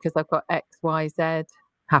it because I've got X, Y, Z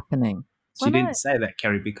happening? She didn't say that,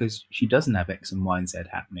 Kerry, because she doesn't have X and Y and Z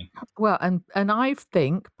happening. Well, and I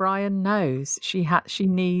think Brian knows she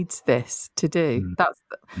needs this to do.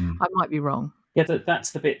 I might be wrong. Yeah,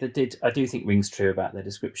 that's the bit that I do think rings true about their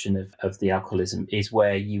description of the alcoholism, is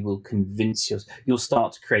where you will you'll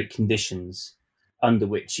start to create conditions under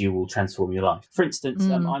which you will transform your life. For instance,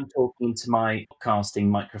 I'm talking to my podcasting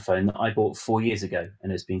microphone that I bought 4 years ago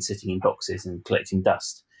and has been sitting in boxes and collecting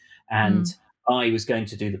dust. And I was going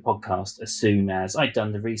to do the podcast as soon as I'd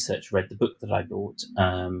done the research, read the book that I bought,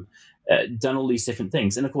 done all these different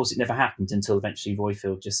things. And of course, it never happened until eventually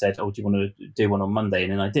Royfield just said, oh, do you want to do one on Monday?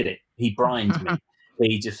 And then I did it. He brined me.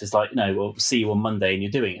 He just was like, no, we'll see you on Monday and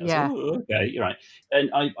you're doing it. I was like, oh, okay, you're right. And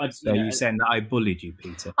So you're saying that I bullied you,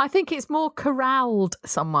 Peter? I think it's more corralled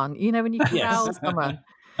someone. You know, when you corral someone.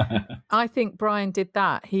 I think Brian did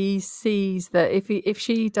that. He sees that if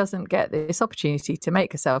she doesn't get this opportunity to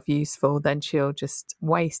make herself useful, then she'll just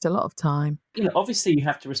waste a lot of time. You know, obviously you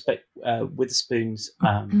have to respect Witherspoon's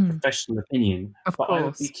professional opinion. Of course. I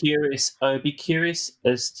would be curious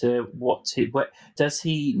as to what does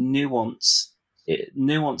he nuance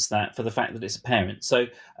that for the fact that it's a parent. So,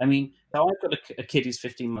 I mean, now I've got a kid who's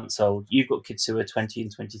 15 months old. You've got kids who are 20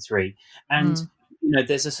 and 23. And, you know,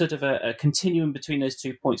 there's a sort of a continuum between those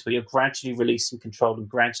 2 points where you're gradually releasing control and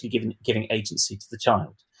gradually giving agency to the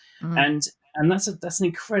child. And that's an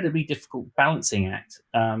incredibly difficult balancing act,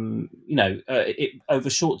 over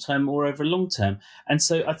short term or over long term. And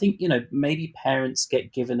so I think, you know, maybe parents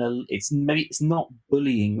get given it's not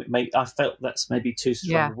bullying. Maybe I felt that's maybe too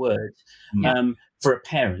strong a word for a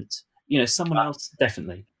parent. You know, someone else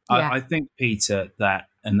definitely. I think, Peter, that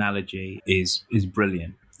analogy is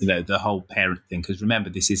brilliant. You know, the whole parent thing, because remember,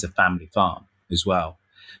 this is a family farm as well.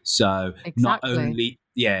 So not only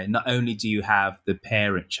do you have the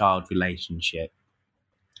parent-child relationship,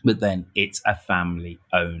 but then it's a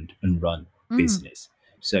family-owned and run business.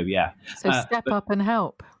 So, So step up and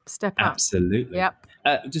help. Step up. Absolutely. Yep.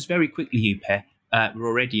 Just very quickly, Yupe, we're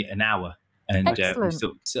already at an hour. And excellent.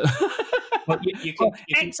 Well, you can,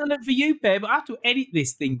 excellent for you, Bear, but I have to edit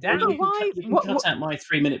this thing down. You can cut out my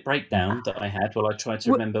 3-minute breakdown that I had while I tried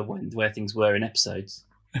to remember where things were in episodes.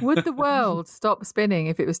 Would the world stop spinning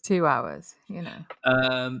if it was 2 hours? You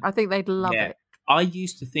know, I think they'd love it. I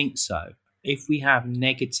used to think so. If we have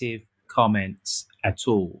negative comments at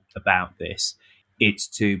all about this, it's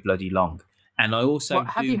too bloody long. And I also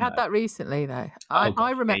have you had that recently though?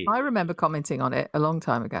 I remember commenting on it a long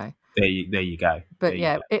time ago. There you go. But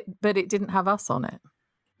it didn't have us on it.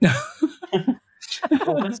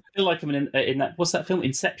 Well, I feel like I'm in that. What's that film?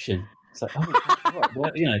 Inception. It's like,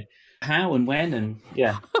 what, you know, how and when and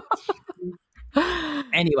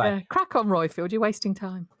Anyway, crack on, Royfield. You're wasting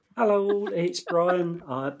time. Hello, all. It's Brian.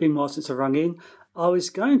 I've been a while since I rung in. I was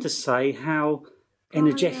going to say how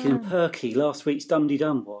energetic and perky last week's Dum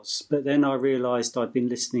Dum was, but then I realised I'd been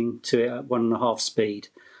listening to it at 1.5 speed,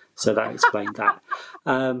 so that explained that.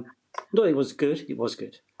 No, it was good. It was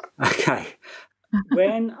good. Okay.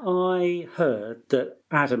 When I heard that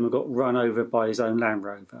Adam had got run over by his own Land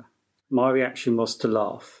Rover, my reaction was to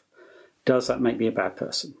laugh. Does that make me a bad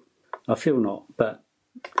person? I feel not, but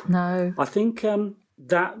no. I think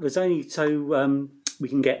that was only so we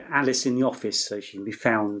can get Alice in the office so she can be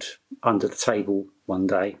found under the table one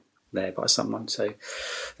day there by someone. So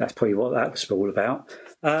that's probably what that was all about.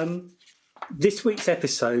 This week's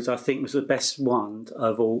episode, I think, was the best one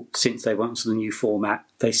of all since they went to the new format.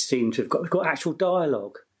 They seem to have got actual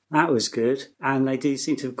dialogue. That was good. And they do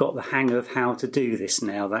seem to have got the hang of how to do this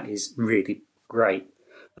now. That is really great.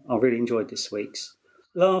 I really enjoyed this week's.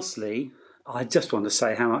 Lastly, I just want to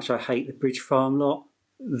say how much I hate the Bridge Farm lot.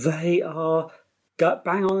 They are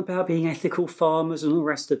bang on about being ethical farmers and all the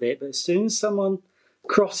rest of it, but as soon as someone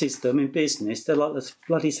crosses them in business, they're like the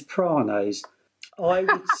bloody Sopranos. I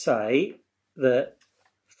would say that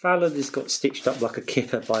Fallon has got stitched up like a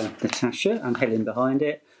kipper by Natasha and Helen behind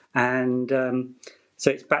it, and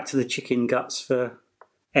so it's back to the chicken guts for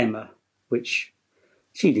Emma, which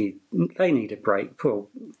they need a break, poor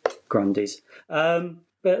Grundys. But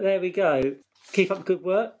there we go. Keep up the good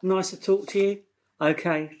work. Nice to talk to you.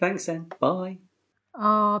 Okay, thanks then. Bye.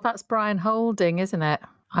 Oh, that's Brian Holding, isn't it?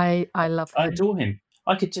 I love him. I adore him.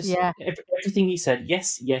 I could just everything he said.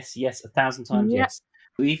 Yes, 1,000 times yes.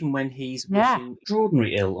 Even when he's wishing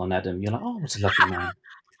extraordinary ill on Adam, you're like, oh, what a lovely man.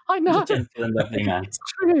 I know. What a gentle and lovely man. It's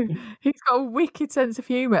true. He's got a wicked sense of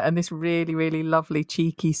humour and this really, really lovely,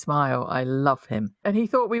 cheeky smile. I love him. And he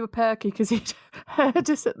thought we were perky because he'd heard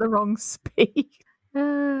us at the wrong speed.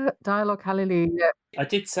 Dialogue, hallelujah. I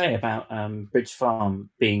did say about Bridge Farm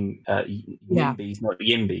being Yimbies, not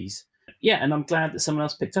Yimbies. Yeah, and I'm glad that someone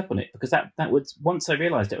else picked up on it because that would, once I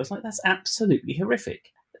realised it, I was like, that's absolutely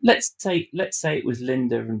horrific. Let's say it was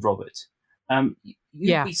Linda and Robert.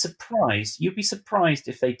 You'd be surprised. You'd be surprised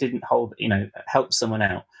if they didn't help someone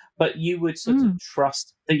out. But you would sort of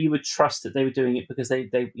trust that they were doing it because they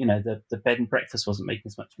the bed and breakfast wasn't making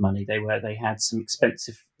as much money. They had some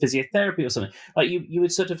expensive physiotherapy or something. Like you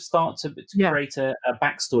would sort of start to create a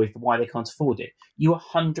backstory for why they can't afford it. You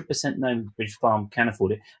 100% know Bridge Farm can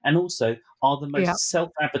afford it, and also are the most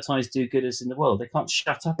self-advertised do-gooders in the world. They can't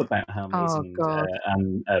shut up about how amazing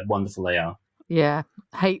and wonderful they are. Yeah,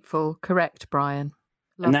 hateful. Correct, Brian.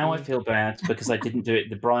 And now I feel bad because I didn't do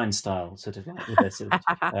it the Brian style, sort of like with a sort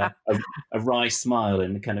of a wry smile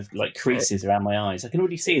and the kind of like creases around my eyes. I can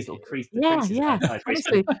already see his little creases.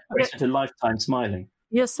 Honestly, to lifetime smiling.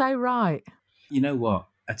 You're so right. You know what?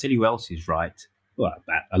 I tell you who else is right. Well,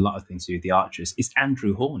 about a lot of things to do with the Archers. It's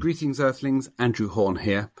Andrew Horn. Greetings, Earthlings. Andrew Horn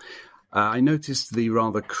here. I noticed the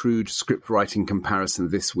rather crude script writing comparison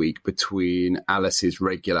this week between Alice's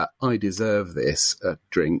regular "I deserve this"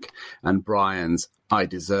 drink and Brian's "I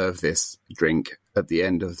deserve this" drink at the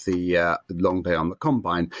end of the long day on the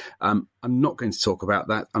Combine. I'm not going to talk about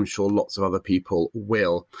that. I'm sure lots of other people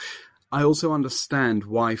will. I also understand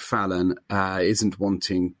why Fallon isn't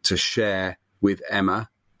wanting to share with Emma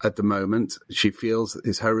at the moment. She feels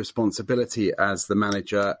it's her responsibility as the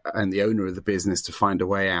manager and the owner of the business to find a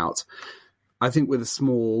way out. I think with a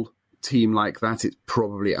small team like that, it's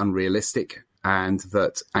probably unrealistic, and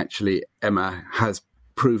that actually Emma has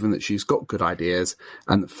proven that she's got good ideas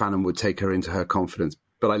and that Fallon would take her into her confidence.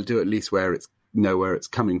 But I do at least know where it's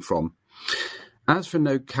coming from. As for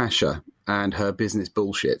No Kasha and her business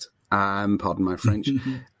bullshit, pardon my French,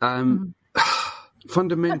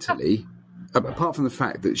 fundamentally, apart from the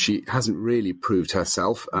fact that she hasn't really proved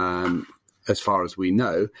herself, as far as we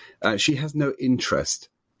know, she has no interest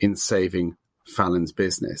in saving Fallon's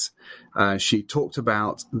business. She talked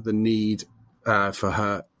about the need for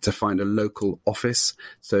her to find a local office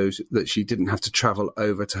so that she didn't have to travel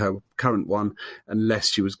over to her current one unless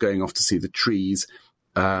she was going off to see the trees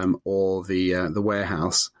or the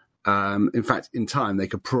warehouse. In fact, in time, they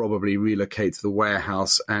could probably relocate the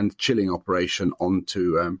warehouse and chilling operation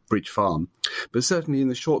onto Bridge Farm. But certainly in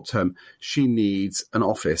the short term, she needs an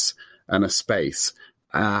office and a space.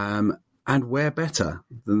 And where better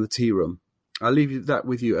than the tea room? I'll leave that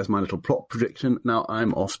with you as my little plot prediction. Now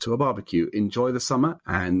I'm off to a barbecue. Enjoy the summer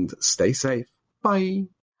and stay safe. Bye.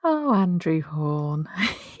 Oh, Andrew Horn.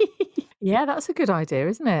 Yeah, that's a good idea,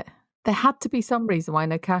 isn't it? There had to be some reason why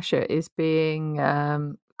No Kasha is being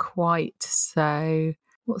quite so,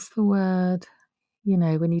 what's the word? You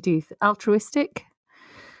know, when you do altruistic?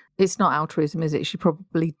 It's not altruism, is it? She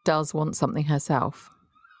probably does want something herself.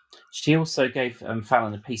 She also gave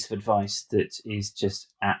Fallon a piece of advice that is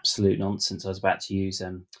just absolute nonsense. I was about to use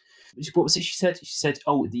what was it she said? She said,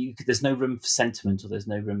 "Oh, there's no room for sentiment, or there's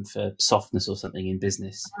no room for softness, or something in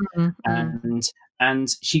business." And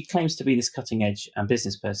she claims to be this cutting edge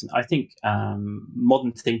business person. I think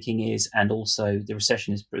modern thinking is, and also the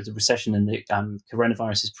recession and the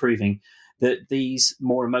coronavirus is proving that these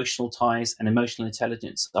more emotional ties and emotional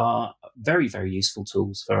intelligence are very, very useful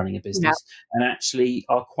tools for running a business, and actually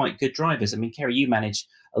are quite good drivers. I mean, Kerry, you manage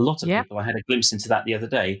a lot of people. I had a glimpse into that the other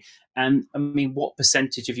day. And I mean, what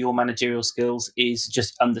percentage of your managerial skills is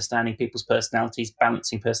just understanding people's personalities,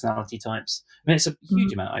 balancing personality types? I mean, it's a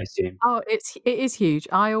huge amount, I assume. Oh, it is huge.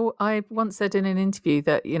 I once said in an interview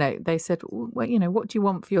that, they said, well, what do you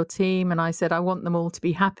want for your team? And I said, I want them all to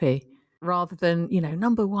be happy, rather than,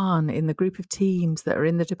 number one in the group of teams that are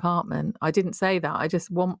in the department. I didn't say that. I just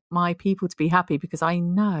want my people to be happy, because I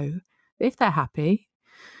know if they're happy,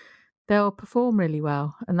 they'll perform really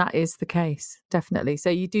well. And that is the case, definitely. So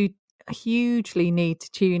you do hugely need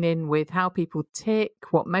to tune in with how people tick,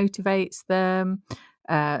 what motivates them,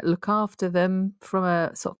 look after them from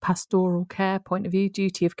a sort of pastoral care point of view,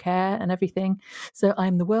 duty of care and everything. So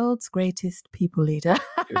I'm the world's greatest people leader.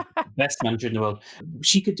 Best manager in the world.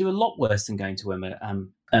 She could do a lot worse than going to Emma,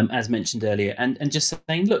 as mentioned earlier, and just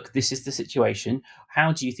saying, look, this is the situation.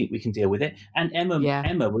 How do you think we can deal with it? And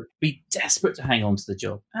Emma would be desperate to hang on to the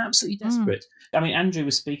job. Absolutely desperate. I mean, Andrew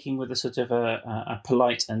was speaking with a sort of a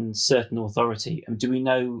polite and certain authority. And do we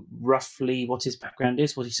know roughly what his background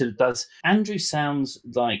is, what he sort of does? Andrew sounds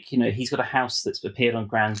like, he's got a house that's appeared on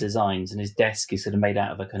Grand Designs, and his desk is sort of made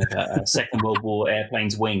out of a kind of a Second World War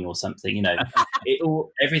airplane's wing or something.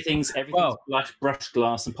 Everything's brushed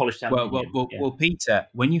glass and polished aluminium. Well, Peter,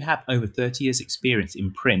 when you have over 30 years experience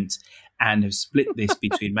in print and have split this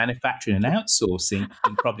between manufacturing and outsourcing,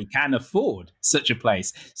 you probably can afford such a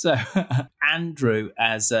place. So Andrew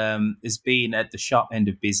has been at the sharp end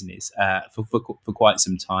of business for quite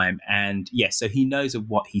some time. And yes, so he knows of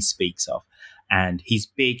what he speaks of. And he's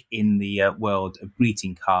big in the world of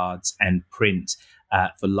greeting cards and print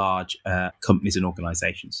for large companies and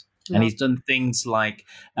organizations. Yeah. And he's done things like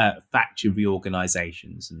factory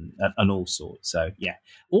reorganizations and all sorts. So, yeah,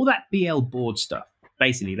 all that BL board stuff,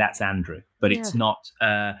 basically that's Andrew. But it's not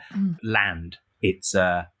land, it's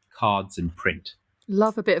cards and print.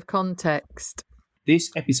 Love a bit of context.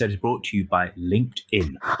 This episode is brought to you by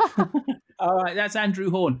LinkedIn. All right, that's Andrew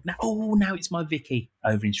Horn. Now it's my Vicky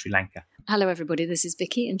over in Sri Lanka. Hello, everybody. This is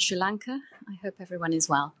Vicky in Sri Lanka. I hope everyone is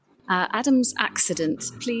well. Adam's accident.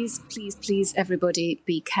 Please, everybody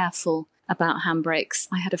be careful about handbrakes.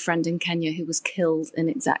 I had a friend in Kenya who was killed in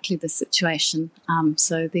exactly this situation.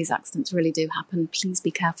 So these accidents really do happen. Please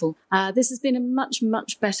be careful. This has been a much,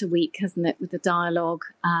 much better week, hasn't it, with the dialogue?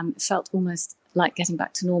 It felt almost like getting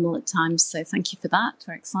back to normal at times. So thank you for that.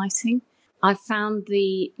 Very exciting. I found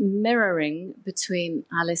the mirroring between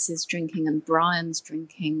Alice's drinking and Brian's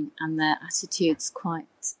drinking and their attitudes quite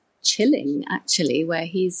chilling, actually, where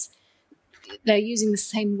they're using the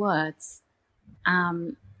same words.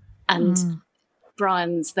 And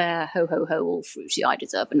Brian's there, ho, ho, ho, all fruity. I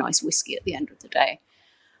deserve a nice whiskey at the end of the day.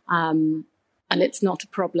 And it's not a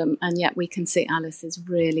problem. And yet we can see Alice is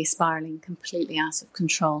really spiraling completely out of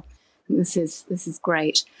control. And this is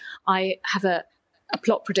great. I have a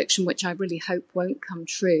plot prediction, which I really hope won't come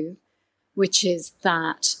true, which is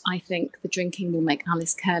that I think the drinking will make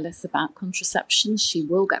Alice careless about contraception. She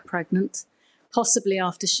will get pregnant, possibly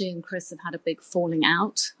after she and Chris have had a big falling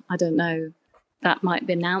out. I don't know. That might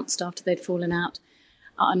be announced after they'd fallen out.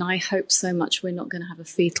 And I hope so much we're not going to have a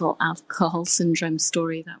fetal alcohol syndrome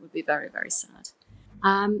story. That would be very, very sad.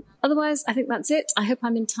 Otherwise, I think that's it. I hope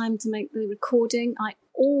I'm in time to make the recording. I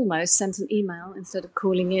almost sent an email instead of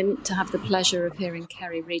calling in to have the pleasure of hearing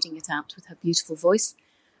Kerry reading it out with her beautiful voice.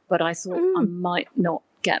 But I thought I might not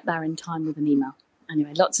get there in time with an email.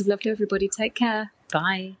 Anyway, lots of love to everybody. Take care.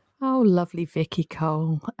 Bye. Oh, lovely Vicky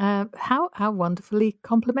Cole. How wonderfully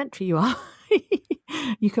complimentary you are.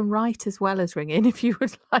 You can write as well as ring in if you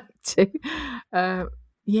would like to.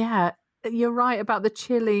 Yeah, you're right about the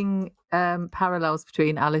chilling parallels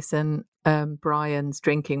between Alice and Brian's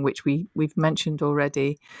drinking, which we've mentioned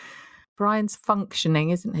already. Brian's functioning,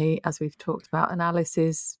 isn't he, as we've talked about, and Alice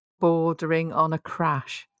is bordering on a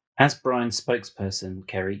crash. As Brian's spokesperson,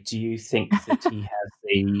 Kerry, do you think that he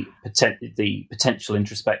has the potential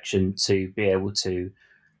introspection to be able to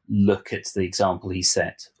look at the example he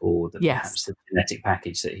set, or perhaps the genetic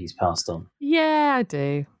package that he's passed on? Yeah, I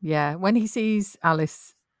do. Yeah, when he sees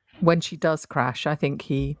Alice, when she does crash, I think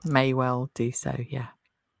he may well do so, yeah.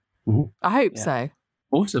 Mm-hmm. I hope so.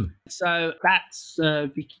 Awesome. So that's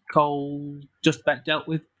Vicky Cole just about dealt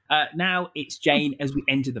with. Now it's Jane as we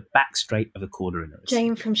enter the back straight of the corner.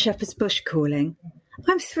 Jane from Shepherd's Bush calling.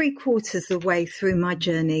 I'm 3/4 the way through my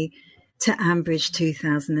journey to Ambridge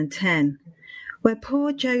 2010, where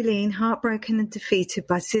poor Jolene, heartbroken and defeated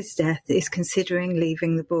by Sid's death, is considering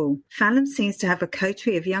leaving the ball. Fallon seems to have a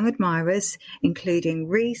coterie of young admirers, including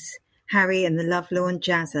Reese, Harry and the lovelorn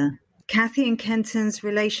Jazza. Kathy and Kenton's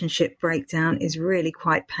relationship breakdown is really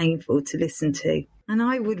quite painful to listen to, and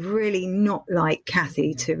I would really not like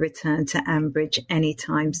Kathy to return to Ambridge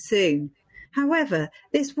anytime soon. However,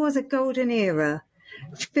 this was a golden era,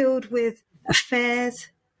 filled with affairs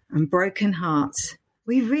and broken hearts.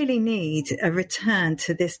 We really need a return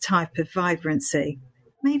to this type of vibrancy.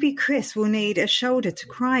 Maybe Chris will need a shoulder to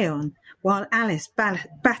cry on while Alice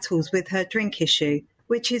battles with her drink issue,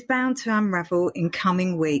 which is bound to unravel in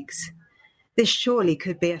coming weeks. This surely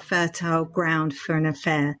could be a fertile ground for an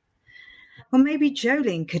affair. Or maybe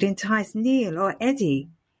Jolene could entice Neil or Eddie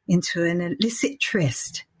into an illicit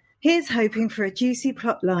tryst. Here's hoping for a juicy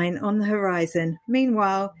plotline on the horizon.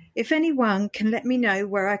 Meanwhile, if anyone can let me know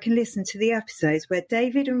where I can listen to the episodes where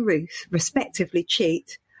David and Ruth respectively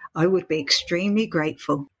cheat, I would be extremely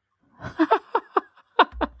grateful.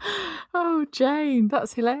 Oh, Jane,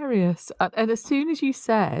 that's hilarious. And as soon as you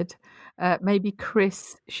said maybe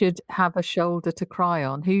Chris should have a shoulder to cry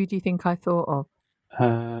on, who do you think I thought of?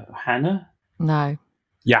 Hannah? No.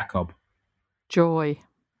 Jacob. Joy.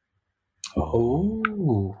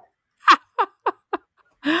 Oh.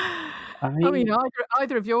 I mean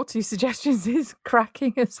either of your two suggestions is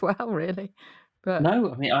cracking as well, really. But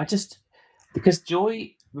no, I mean, because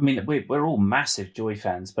Joy, I mean, we're all massive Joy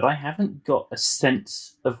fans, but I haven't got a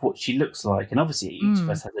sense of what she looks like. And obviously each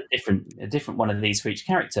of us has a different one of these for each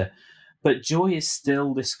character. But Joy is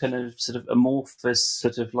still this kind of sort of amorphous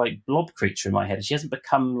sort of like blob creature in my head. She hasn't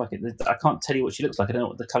become like I can't tell you what she looks like. I don't know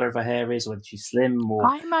what the colour of her hair is, or whether she's slim or.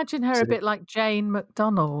 I imagine her a bit like Jane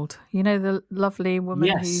McDonald, you know, the lovely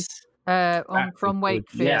woman who's from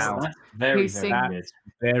Wakefield. Yeah, that's very,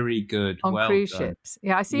 very good. On well cruise done. ships.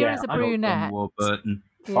 Yeah, I see her as a brunette. Warburton.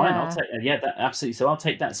 Fine, I'll take that. Yeah, absolutely. So I'll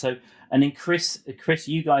take that. So, and then Chris,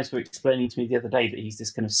 you guys were explaining to me the other day that he's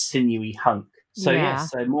this kind of sinewy hunk. So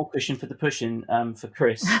so more cushion for the pushing for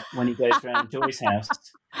Chris when he goes around Joy's house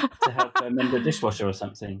to help mend the dishwasher or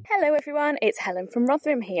something. Hello everyone, it's Helen from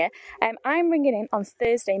Rotherham here. I'm ringing in on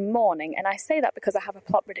Thursday morning, and I say that because I have a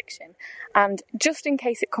plot prediction. And just in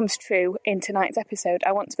case it comes true in tonight's episode,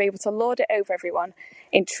 I want to be able to lord it over everyone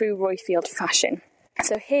in true Royfield fashion.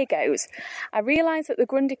 So here goes. I realise that the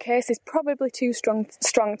Grundy curse is probably too strong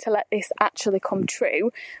to let this actually come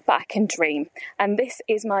true, but I can dream. And this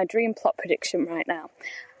is my dream plot prediction right now.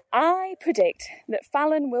 I predict that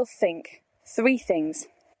Fallon will think 3 things.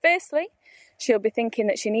 Firstly, she'll be thinking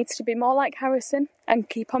that she needs to be more like Harrison and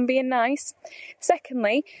keep on being nice.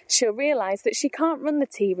 Secondly, she'll realise that she can't run the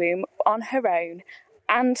tea room on her own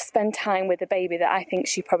and spend time with the baby that I think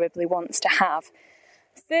she probably wants to have.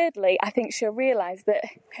 Thirdly, I think she'll realise that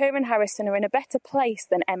her and Harrison are in a better place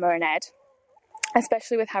than Emma and Ed,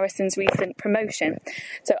 especially with Harrison's recent promotion.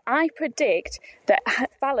 So I predict that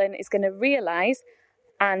Fallon is going to realise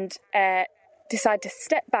and decide to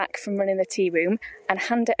step back from running the tea room and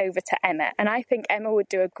hand it over to Emma. And I think Emma would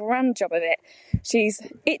do a grand job of it. She's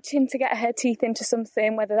itching to get her teeth into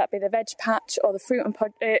something, whether that be the veg patch or the fruit and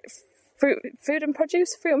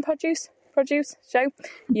produce show,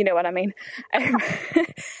 you know what I mean.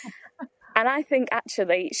 And I think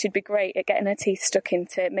actually she'd be great at getting her teeth stuck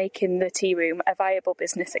into making the tea room a viable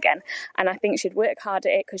business again. And I think she'd work hard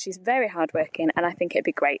at it because she's very hardworking, and I think it'd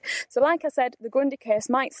be great. So like I said, the Grundy curse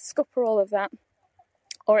might scupper all of that,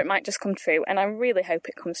 or it might just come true. And I really hope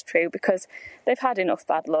it comes true because they've had enough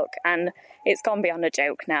bad luck and it's gone beyond a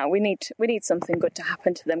joke now. We need something good to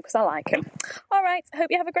happen to them because I like them. All right, hope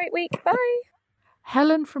you have a great week. Bye.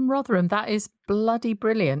 Helen from Rotherham, that is bloody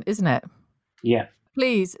brilliant, isn't it? Yeah.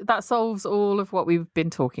 Please, that solves all of what we've been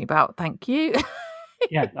talking about. Thank you.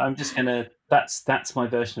 Yeah, I'm just going to... That's my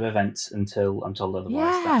version of events until I'm told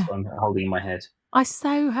otherwise. Yeah. That's what I'm holding in my head. I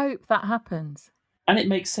so hope that happens. And it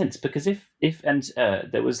makes sense because if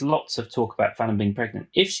there was lots of talk about Fallon being pregnant.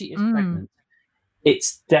 If she is pregnant,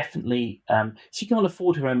 it's definitely... she can't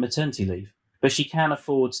afford her own maternity leave, but she can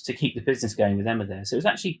afford to keep the business going with Emma there. So it's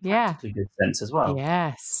actually practically good sense as well.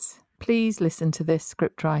 Yes. Please listen to this,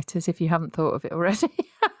 scriptwriters, if you haven't thought of it already.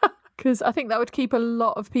 Because I think that would keep a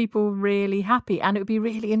lot of people really happy, and it would be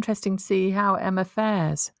really interesting to see how Emma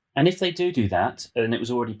fares. And if they do that, and it was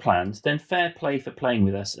already planned, then fair play for playing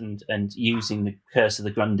with us and using the curse of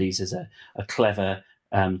the Grundys as a clever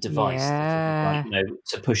device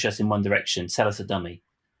to push us in one direction, sell us a dummy.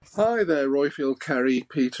 Hi there, Royfield, Carrie,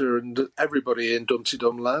 Peter, and everybody in Dumpty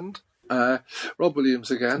Dum Land. Rob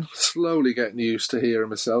Williams again, slowly getting used to hearing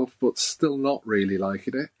myself, but still not really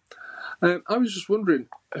liking it. I was just wondering,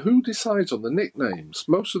 who decides on the nicknames?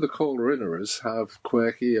 Most of the caller-inners have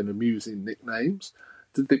quirky and amusing nicknames.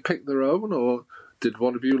 Did they pick their own, or did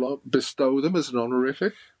one of you bestow them as an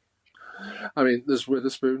honorific? I mean, there's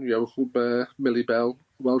Witherspoon, Yokel Bear, Millie Bell,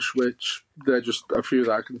 Welsh Witch. They're just a few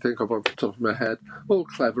that I can think of off the top of my head. All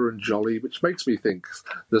clever and jolly, which makes me think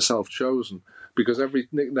they're self-chosen, because every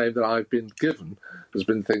nickname that I've been given has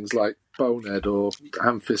been things like Bonehead or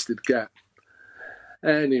Ham-Fisted Get.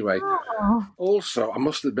 Anyway, also, I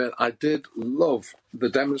must admit, I did love the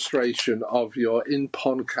demonstration of your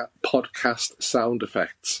in-podcast sound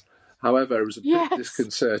effects. However, it was a bit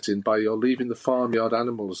disconcerting by your leaving the farmyard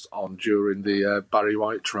animals on during the Barry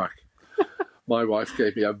White track. My wife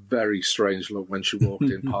gave me a very strange look when she walked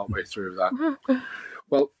in partway through that.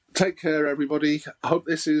 Well, take care, everybody. I hope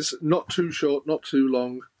this is not too short, not too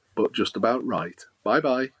long, but just about right.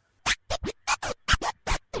 Bye-bye.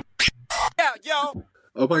 Yeah, yo.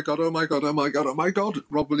 Oh my God, oh my God, oh my God, oh my God.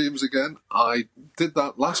 Rob Williams again. I did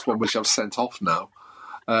that last one, which I've sent off now.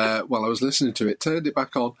 While I was listening to it, turned it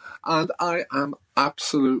back on, and I am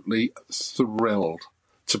absolutely thrilled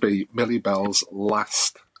to be Millie Bell's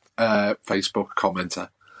last Facebook commenter.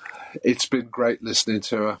 It's been great listening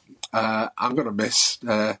to her. I'm going to miss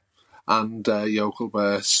and Yokel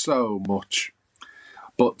Bear so much.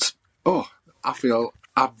 But, I feel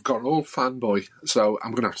I've gone all fanboy, so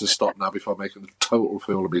I'm going to have to stop now before making a total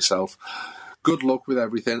fool of myself. Good luck with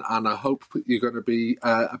everything, and I hope you're going to be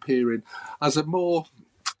appearing as a more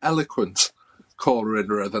eloquent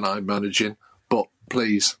caller-inner than I'm managing, but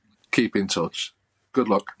please keep in touch. Good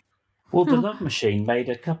luck. Well, the Love Machine made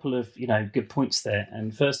a couple of, good points there.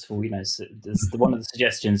 And first of all, there's one of the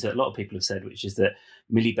suggestions that a lot of people have said, which is that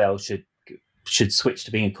Millie Bell should switch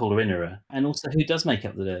to being a caller-inner, and also who does make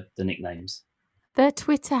up the nicknames. They're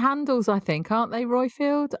Twitter handles, I think, aren't they,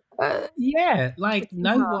 Royfield? Yeah,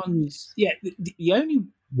 no one's... Yeah, the only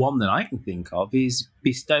one that I can think of is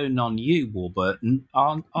bestowing on you, Warburton,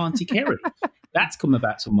 on Auntie Kerry. That's come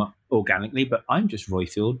about somewhat organically, but I'm just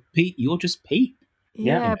Royfield. Pete, you're just Pete.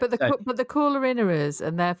 Yeah, but the caller-inners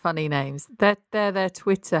and their funny names, they're their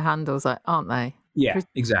Twitter handles, aren't they? Yeah,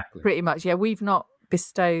 exactly. Pretty much, yeah. We've not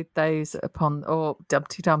bestowed those upon, or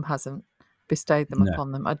Dumpty Dum hasn't bestowed them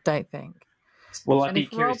upon them, I don't think. Well, I'd be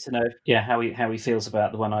curious to know, how he feels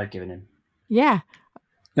about the one I've given him. Yeah.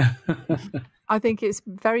 I think it's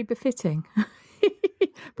very befitting.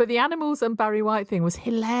 But the animals and Barry White thing was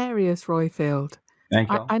hilarious, Royfield. Thank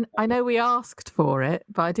you. I know we asked for it,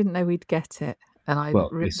 but I didn't know we'd get it. And I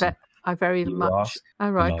very much...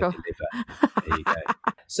 All right, go. There you go.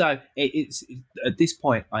 So it's at this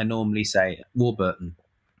point, I normally say, Warburton,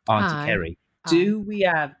 Auntie Kerry, do we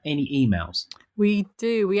have any emails? We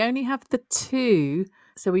do. We only have the 2.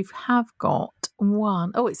 So we have got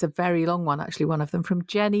one. Oh, it's a very long one, actually, one of them, from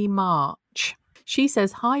Jenny March. She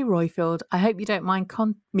says, "Hi, Royfield. I hope you don't mind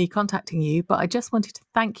me contacting you, but I just wanted to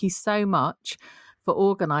thank you so much for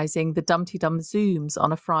organising the Dumpty Dum Zooms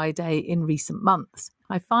on a Friday in recent months.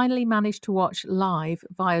 I finally managed to watch live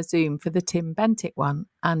via Zoom for the Tim Bentinck one,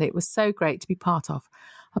 and it was so great to be part of.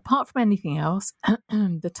 Apart from anything else,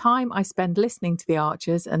 the time I spend listening to the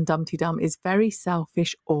Archers and Dumpty Dum is very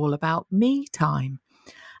selfish, all about me time.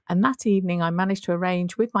 And that evening I managed to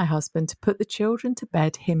arrange with my husband to put the children to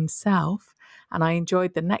bed himself, and I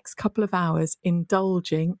enjoyed the next couple of hours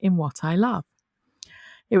indulging in what I love.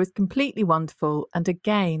 It was completely wonderful, and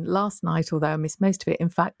again, last night, although I missed most of it, in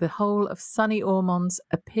fact, the whole of Sonny Ormond's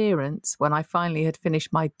appearance, when I finally had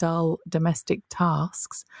finished my dull domestic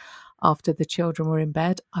tasks after the children were in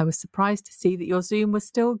bed, I was surprised to see that your Zoom was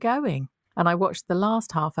still going, and I watched the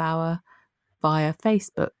last half hour via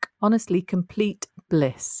Facebook. Honestly, complete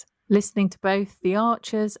bliss. Listening to both the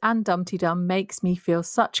Archers and Dumpty Dum makes me feel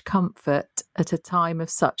such comfort at a time of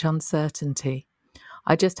such uncertainty.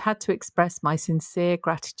 I just had to express my sincere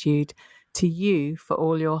gratitude to you for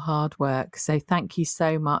all your hard work. So thank you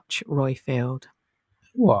so much, Royfield."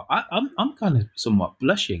 Well, I'm kind of somewhat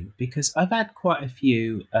blushing because I've had quite a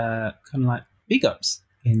few kind of like big ups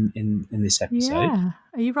in this episode. Yeah.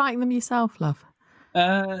 Are you writing them yourself, love?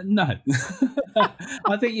 No.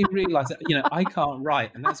 I think you realise that, I can't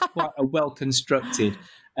write, and that's quite a well-constructed,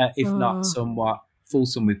 if not somewhat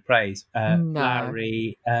fulsome with praise,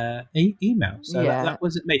 flowery email. So that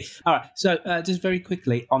wasn't me. All right. So just very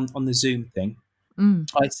quickly on the Zoom thing,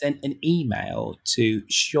 I sent an email to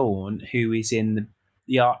Sean, who is in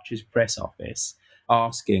the Archers press office,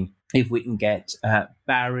 asking if we can get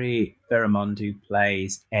Barry Ferramond, who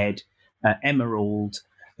plays Ed, Emerald,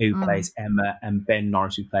 who plays Emma, and Ben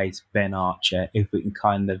Norris, who plays Ben Archer, if we can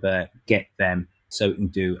kind of get them so we can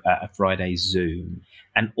do a Friday Zoom.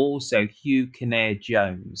 And also Hugh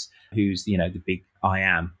Kinnear-Jones, who's, the big I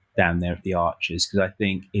am down there at the Archers, because I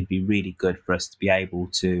think it'd be really good for us to be able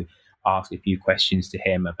to ask a few questions to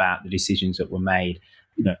him about the decisions that were made,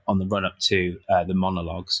 on the run up to the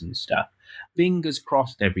monologues and stuff. Fingers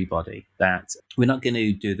crossed, everybody, that we're not going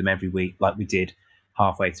to do them every week like we did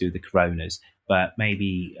halfway through the Coronas, but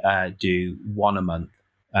maybe do one a month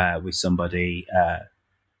with somebody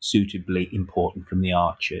suitably important from the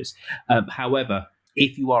Archers. However,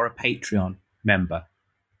 if you are a Patreon member,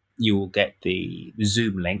 you will get the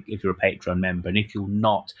Zoom link if you're a Patreon member. And if you're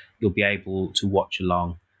not, you'll be able to watch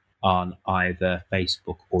along on either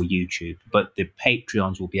Facebook or YouTube. But the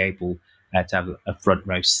Patreons will be able to have a front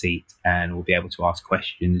row seat and will be able to ask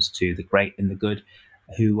questions to the great and the good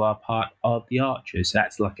who are part of the Archers. So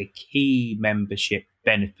that's like a key membership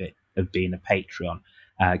benefit of being a Patreon,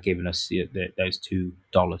 giving us those $2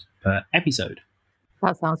 per episode.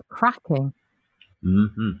 That sounds cracking.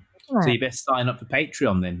 Mm-hmm. Right. So you best sign up for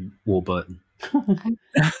Patreon then, Warburton.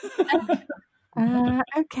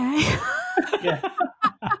 Okay.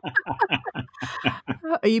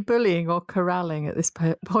 Are you bullying or corralling at this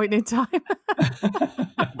point in time?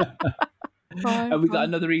 Have we got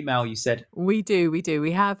another email, you said? We do.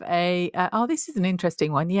 We have a... this is an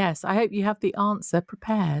interesting one. Yes, I hope you have the answer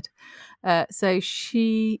prepared. So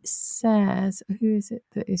she says... Who is it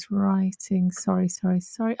that is writing? Sorry.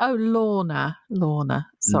 Oh, Lorna.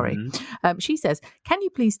 Sorry. Mm-hmm. She says, can you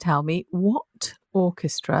please tell me what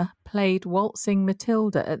orchestra played Waltzing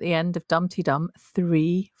Matilda at the end of Dumpty Dum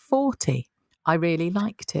 340? I really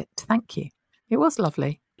liked it. Thank you. It was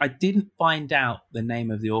lovely. I didn't find out the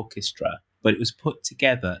name of the orchestra, but it was put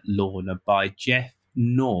together, Lorna, by Jeff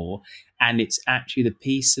Knorr, and it's actually the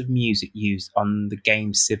piece of music used on the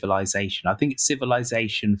game Civilization. I think it's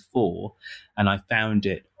Civilization 4, and I found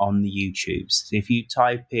it on the YouTubes. So if you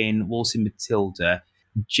type in Waltzing Matilda,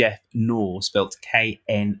 Jeff Knorr, spelled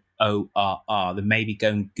Knorr, then maybe go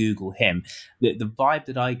and Google him. The vibe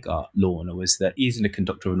that I got, Lorna, was that he isn't a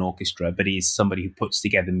conductor of an orchestra, but he is somebody who puts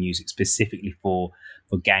together music specifically for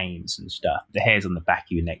games and stuff. The hairs on the back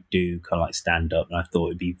of your neck do kind of like stand up, and I thought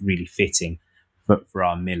it'd be really fitting for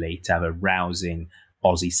our Millie to have a rousing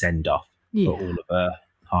Aussie send-off for all of her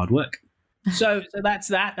hard work. So that's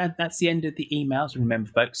that. That's the end of the emails.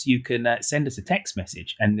 Remember, folks, you can send us a text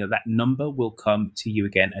message, and that number will come to you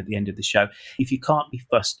again at the end of the show. If you can't be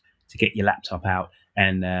fussed to get your laptop out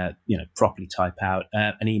and properly type out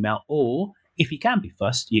an email, or if you can be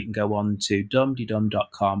fussed, you can go on to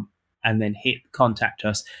dumdydum.com and then hit contact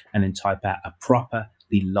us and then type out a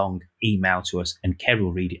properly long email to us, and Kerry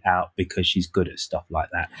will read it out because she's good at stuff like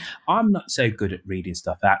that. I'm not so good at reading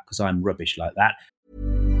stuff out because I'm rubbish like that.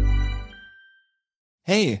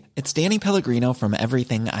 Hey, it's Danny Pellegrino from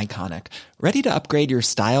Everything Iconic. Ready to upgrade your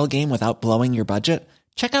style game without blowing your budget?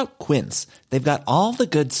 Check out Quince. They've got all the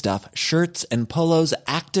good stuff, shirts and polos,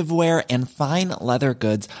 activewear, and fine leather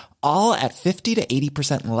goods, all at 50 to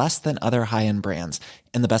 80% less than other high-end brands.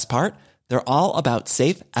 And the best part? They're all about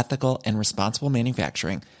safe, ethical, and responsible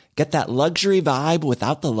manufacturing. Get that luxury vibe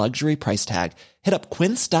without the luxury price tag. Hit up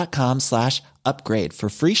quince.com/upgrade for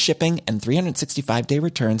free shipping and 365-day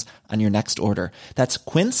returns on your next order. That's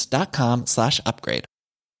quince.com/upgrade.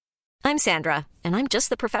 I'm Sandra, and I'm just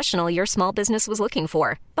the professional your small business was looking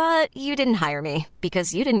for. But you didn't hire me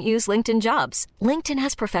because you didn't use LinkedIn Jobs. LinkedIn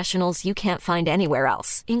has professionals you can't find anywhere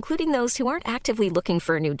else, including those who aren't actively looking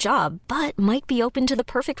for a new job, but might be open to the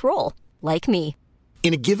perfect role, like me.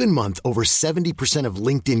 In a given month, over 70% of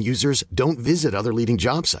LinkedIn users don't visit other leading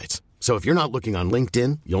job sites. So if you're not looking on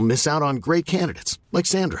LinkedIn, you'll miss out on great candidates like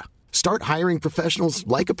Sandra. Start hiring professionals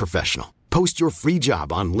like a professional. Post your free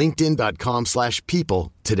job on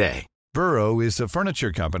linkedin.com/people today. Burrow is a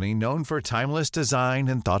furniture company known for timeless design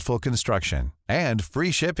and thoughtful construction and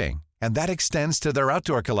free shipping, and that extends to their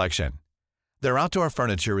outdoor collection. Their outdoor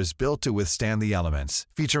furniture is built to withstand the elements,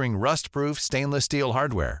 featuring rust-proof stainless steel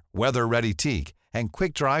hardware, weather-ready teak, and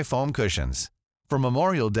quick-dry foam cushions. For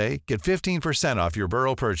Memorial Day, get 15% off your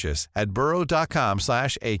Burrow purchase at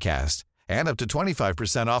burrow.com/acast, and up to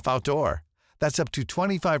 25% off outdoor. That's up to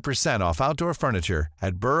 25% off outdoor furniture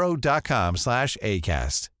at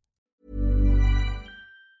burrow.com/acast.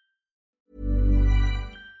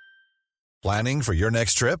 Planning for your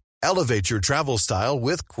next trip? Elevate your travel style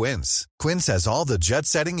with Quince. Quince has all the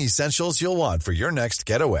jet-setting essentials you'll want for your next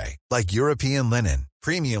getaway, like European linen,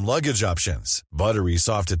 premium luggage options, buttery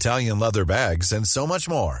soft Italian leather bags, and so much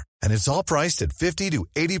more. And it's all priced at 50 to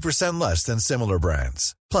 80% less than similar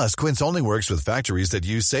brands. Plus, Quince only works with factories that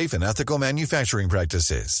use safe and ethical manufacturing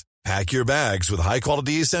practices. Pack your bags with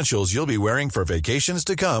high-quality essentials you'll be wearing for vacations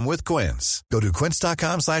to come with Quince. Go to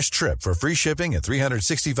quince.com/trip for free shipping and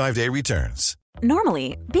 365-day returns.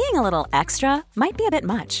 Normally, being a little extra might be a bit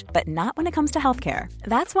much, but not when it comes to healthcare.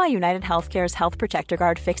 That's why United Healthcare's Health Protector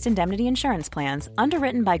Guard fixed indemnity insurance plans,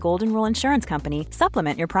 underwritten by Golden Rule Insurance Company,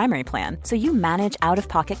 supplement your primary plan so you manage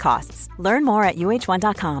out-of-pocket costs. Learn more at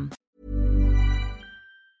uh1.com.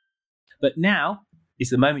 But now is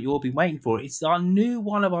the moment you've all been waiting for. It's our new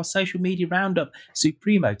one of our social media roundup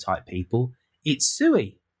Supremo type people. It's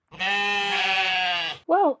Sui.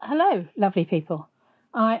 Well, hello, lovely people.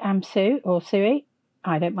 I am Sue, or Sui,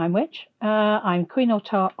 I don't mind which. I'm Queen or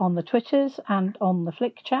Tart on the Twitters and on the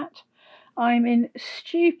Flick chat. I'm in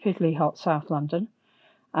stupidly hot South London,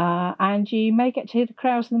 and you may get to hear the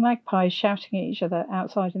crows and the magpies shouting at each other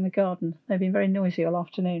outside in the garden. They've been very noisy all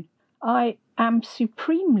afternoon. I am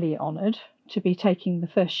supremely honoured to be taking the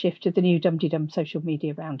first shift of the new Dum Tee Dum social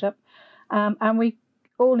media roundup, and we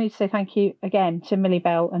all need to say thank you again to Millie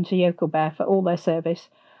Bell and to Yokel Bear for all their service.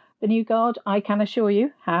 The new guard, I can assure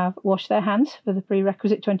you, have washed their hands for the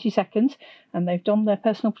prerequisite 20 seconds, and they've donned their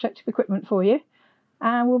personal protective equipment for you,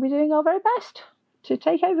 and we'll be doing our very best to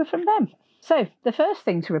take over from them. So, the first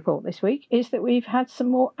thing to report this week is that we've had some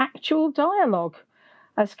more actual dialogue.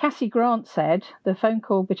 As Cassie Grant said, the phone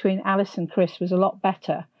call between Alice and Chris was a lot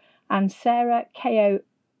better, and Sarah K.O.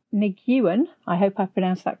 Niguan, I hope I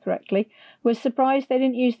pronounced that correctly, was surprised they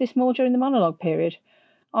didn't use this more during the monologue period.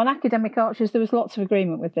 On Academic Archers, there was lots of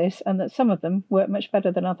agreement with this, and that some of them worked much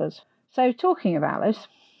better than others. So, talking of Alice,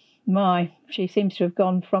 she seems to have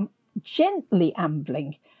gone from gently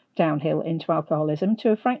ambling downhill into alcoholism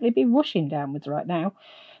to frankly be whooshing downwards right now.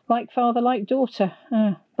 Like father, like daughter.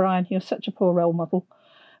 Brian, you're such a poor role model.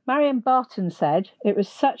 Marianne Barton said it was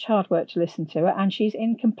such hard work to listen to her, and she's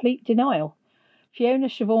in complete denial. Fiona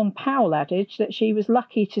Siobhan Powell added that she was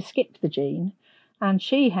lucky to skip the gene, and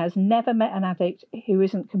she has never met an addict who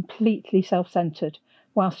isn't completely self-centred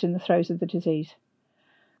whilst in the throes of the disease.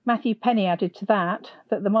 Matthew Penny added to that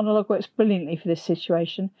the monologue works brilliantly for this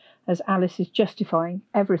situation, as Alice is justifying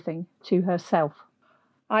everything to herself.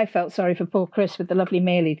 I felt sorry for poor Chris with the lovely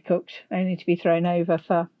meal he'd cooked, only to be thrown over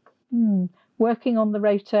for working on the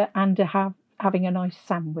rota and having a nice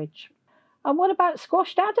sandwich. And what about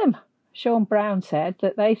Squashed Adam? Sean Brown said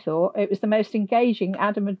that they thought it was the most engaging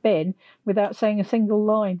Adam had been without saying a single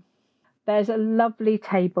line. There's a lovely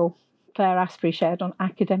table Claire Asprey shared on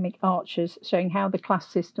Academic Archers showing how the class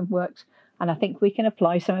system works, and I think we can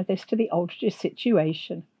apply some of this to the Aldridge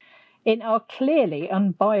situation. In our clearly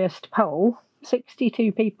unbiased poll,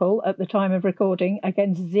 62 people at the time of recording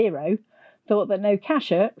against 0 thought that No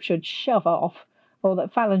Kasha should shove off or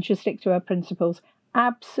that Fallon should stick to her principles.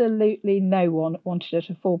 Absolutely no one wanted her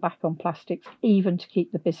to fall back on plastics, even to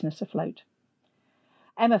keep the business afloat.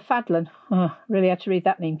 Emma Fadlan, really had to read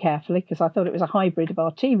that name carefully because I thought it was a hybrid of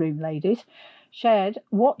our tea room ladies, shared,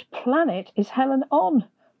 "What planet is Helen on?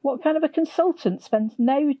 What kind of a consultant spends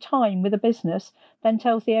no time with a business, then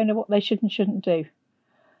tells the owner what they should and shouldn't do?"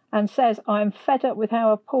 And says, "I'm fed up with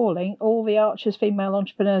how appalling all the Archers female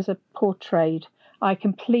entrepreneurs are portrayed. I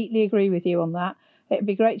completely agree with you on that. It'd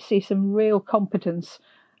be great to see some real competence,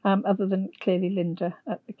 other than clearly Linda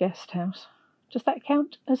at the guest house. Does that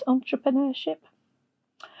count as entrepreneurship?"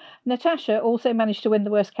 Natasha also managed to win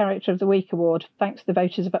the Worst Character of the Week award, thanks to the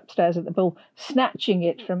voters of Upstairs at the Bull snatching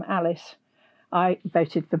it from Alice. I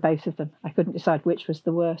voted for both of them. I couldn't decide which was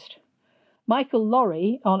the worst. Michael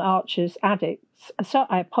Laurie on Archers Addicts,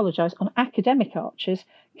 on Academic Archers,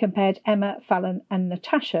 compared Emma, Fallon and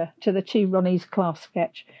Natasha to the two Ronnie's class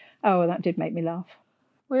sketch. Oh, that did make me laugh.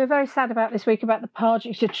 We were very sad about this week about the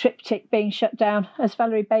Pargington triptych being shut down. As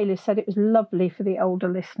Valerie Bayliss said, it was lovely for the older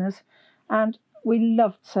listeners, and we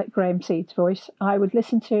loved Graham Seed's voice. I would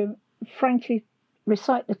listen to him, frankly,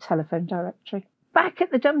 recite the telephone directory. Back at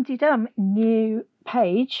the Dum Tee Dum new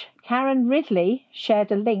page, Karen Ridley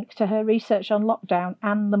shared a link to her research on lockdown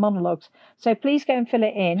and the monologues, so please go and fill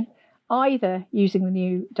it in, either using the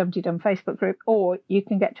new Dum Tee Dum Facebook group, or you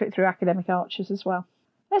can get to it through Academic Archers as well.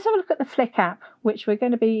 Let's have a look at the Flick app, which we're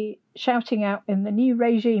going to be shouting out in the new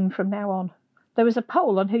regime from now on. There was a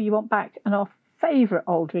poll on who you want back, and our favourite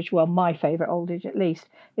Aldridge, well, my favourite Aldridge at least,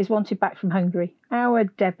 is wanted back from Hungary, our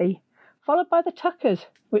Debbie, followed by the Tuckers,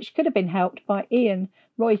 which could have been helped by Ian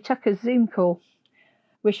Roy Tucker's Zoom call.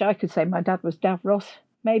 Wish I could say my dad was Davros.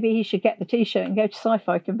 Maybe he should get the T-shirt and go to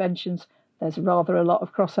sci-fi conventions. There's rather a lot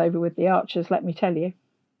of crossover with the Archers, let me tell you.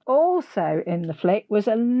 Also in the Flick was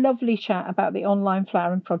a lovely chat about the online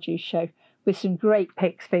flower and produce show, with some great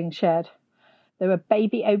pics being shared. There were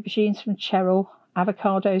baby aubergines from Cheryl,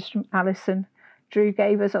 avocados from Alison. Drew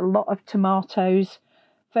gave us a lot of tomatoes.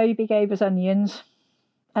 Phoebe gave us onions.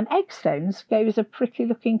 And Eggstones gave us a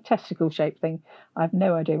prickly-looking testicle-shaped thing. I have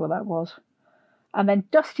no idea what that was. And then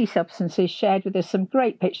Dusty Substances shared with us some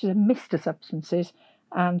great pictures of Mr. Substances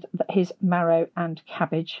and his marrow and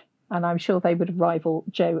cabbage. And I'm sure they would rival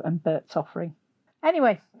Joe and Bert's offering.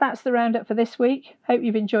 Anyway, that's the roundup for this week. Hope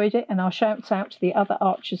you've enjoyed it, and I'll shout out to the other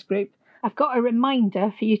Archers group. I've got a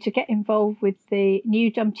reminder for you to get involved with the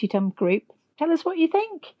new Dumpty Dum group. Tell us what you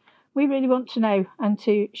think. We really want to know and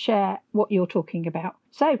to share what you're talking about.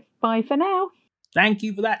 So, bye for now. Thank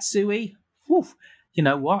you for that, Suey. Whew. You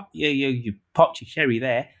know what? You popped your cherry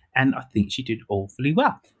there, and I think she did awfully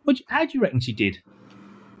well. How do you reckon she did,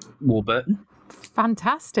 Warburton?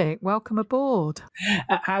 Fantastic. Welcome aboard.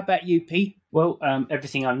 How about you, Pete? Well,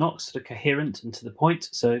 everything I'm not sort of coherent and to the point,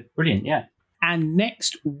 so brilliant, yeah. And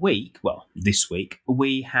next week, well, this week,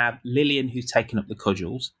 we have Lillian, who's taken up the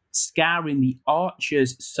cudgels, scouring the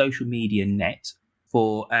Archers social media net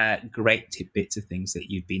for great tidbits of things that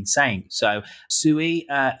you've been saying. So, Suey,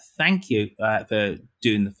 thank you for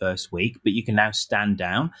doing the first week, but you can now stand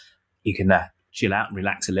down. You can chill out and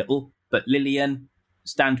relax a little. But Lillian,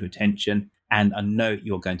 stand to attention, and I know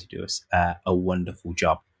you're going to do us a wonderful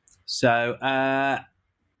job. So,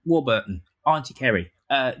 Warburton, Auntie Kerry,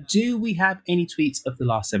 do we have any tweets of the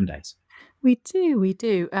last 7 days? We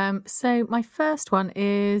do. So my first one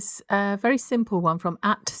is a very simple one from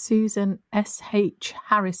 @Susan SH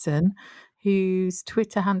Harrison, whose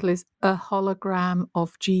Twitter handle is a hologram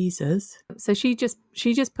of Jesus. So she just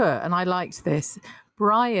put, and I liked this,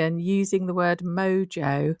 Brian using the word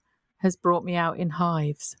mojo has brought me out in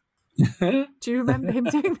hives. Do you remember him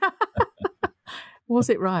doing that? Was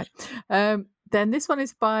it right? Then this one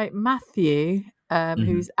is by Matthew,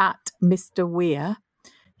 who's @Mr. Weir.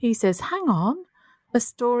 He says, hang on, a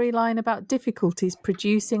storyline about difficulties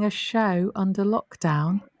producing a show under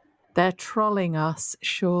lockdown. They're trolling us,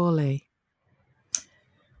 surely.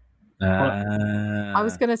 I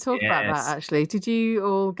was going to talk about that, actually. Did you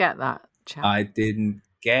all get that, chat? I didn't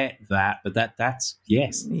get that, but that's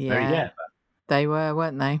yes. Yeah, they were,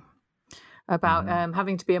 weren't they? About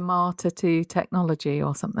having to be a martyr to technology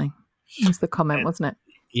or something. Was the comment, wasn't it?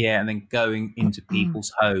 Yeah, and then going into people's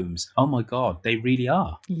homes. Oh my God, they really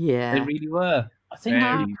are. Yeah, they really were. I think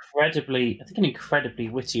an incredibly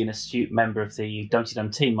witty and astute member of the Dumpty Dum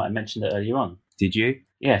team might have mentioned it earlier on. Did you?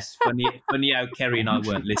 Yes. Funny how Kerry and I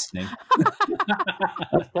weren't listening.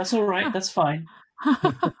 That's all right. That's fine.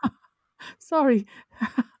 Sorry,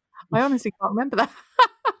 I honestly can't remember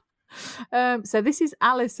that. So this is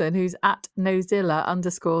Alison, who's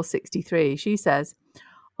 @Nozilla_63. She says,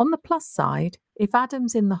 on the plus side, if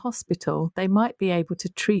Adam's in the hospital, they might be able to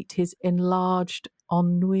treat his enlarged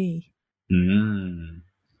ennui.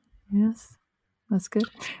 Yes, that's good.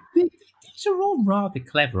 These are all rather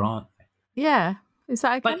clever, aren't they? Yeah. Is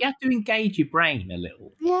that okay? But you have to engage your brain a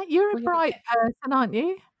little. Yeah, you're a bright person, aren't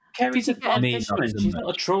you? Kerry's a fun fisherman. She's not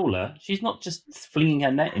a trawler. She's not just flinging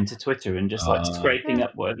her net into Twitter and just scraping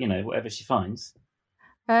up whatever she finds.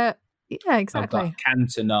 Yeah, exactly. I've got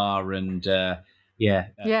Cantona and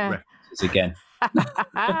references again.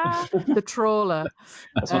 The trawler.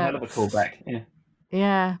 That's one hell of a callback.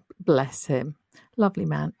 Yeah, bless him. Lovely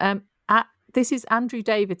man. This is Andrew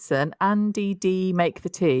Davidson, Andy D. Make the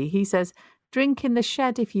Tea. He says, drink in the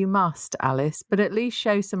shed if you must, Alice, but at least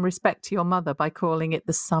show some respect to your mother by calling it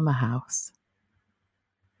the summer house.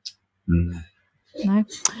 No?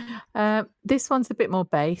 This one's a bit more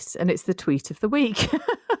base, and it's the tweet of the week.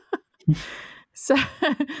 So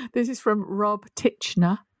this is from Rob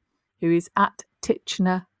Titchener, who is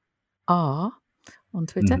 @TitchenerR on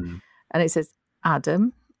Twitter. And it says,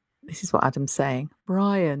 Adam, this is what Adam's saying.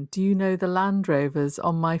 Brian, do you know the Land Rover's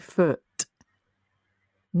on my foot?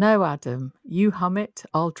 No, Adam, you hum it.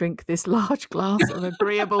 I'll drink this large glass of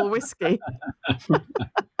agreeable whiskey.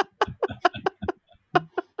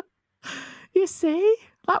 You see,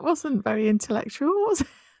 that wasn't very intellectual, was it?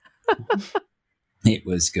 It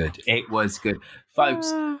was good. It was good.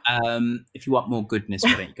 Folks, if you want more goodness,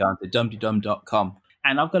 why don't you go on to dumptydum.com.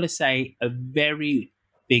 And I've got to say a very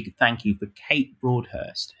big thank you for Kate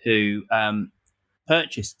Broadhurst, who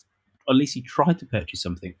purchased, or at least he tried to purchase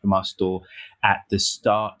something from our store at the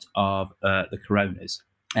start of the Coronas.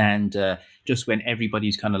 And just when everybody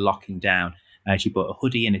was kind of locking down, she bought a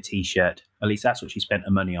hoodie and a T-shirt. At least that's what she spent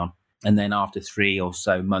her money on. And then after 3 or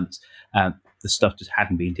so months, the stuff just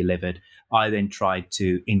hadn't been delivered. I then tried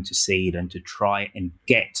to intercede and to try and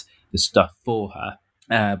get the stuff for her.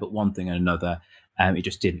 But one thing and another, It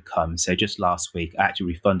just didn't come. So just last week, I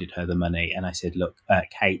actually refunded her the money. And I said, look,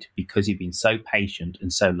 Kate, because you've been so patient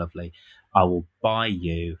and so lovely, I will buy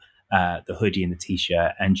you the hoodie and the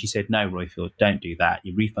T-shirt. And she said, no, Royfield, don't do that.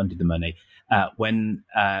 You refunded the money. When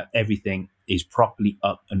everything is properly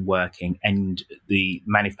up and working and the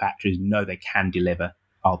manufacturers know they can deliver,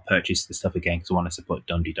 I'll purchase the stuff again because I want to support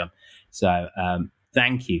Dum Tee Dum. So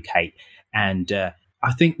thank you, Kate. And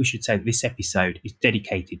I think we should say that this episode is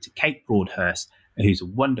dedicated to Kate Broadhurst, who's a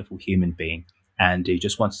wonderful human being and who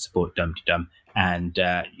just wants to support Dum Tee Dum. And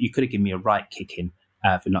you could have given me a right kicking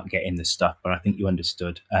for not getting the stuff, but I think you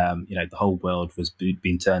understood. The whole world was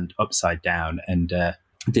being turned upside down, and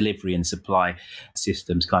delivery and supply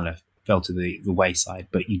systems kind of fell to the wayside.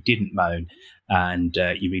 But you didn't moan, and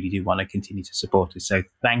you really do want to continue to support us. So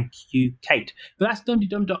thank you, Kate. But that's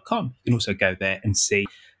dumteedum.com. You can also go there and see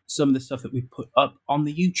some of the stuff that we put up on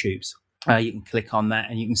the YouTubes. You can click on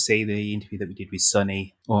that and you can see the interview that we did with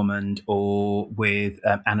Sonny Ormond or with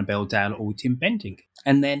Annabelle Dale or with Tim Benting.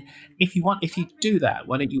 And then if you do that,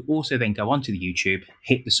 why don't you also then go onto the YouTube,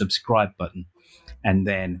 hit the subscribe button. And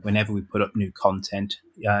then whenever we put up new content,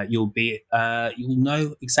 you'll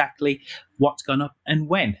know exactly what's gone up and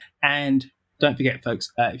when. And don't forget,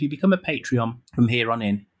 folks, if you become a Patreon from here on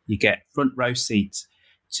in, you get front row seats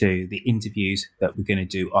to the interviews that we're going to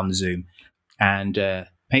do on Zoom. And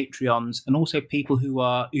Patreons and also people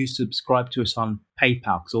who subscribe to us on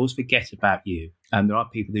PayPal, because I always forget about you. And there are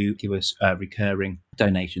people who give us recurring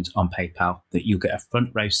donations on PayPal that you'll get a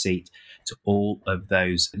front row seat to all of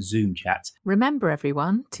those Zoom chats. Remember,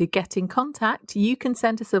 everyone, to get in contact, you can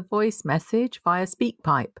send us a voice message via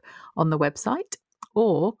SpeakPipe on the website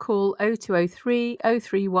or call 0203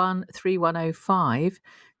 031 3105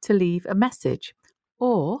 to leave a message,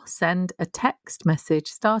 or send a text message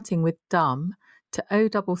starting with DUM to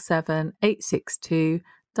 077 862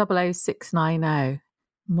 00690.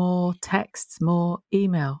 More texts, more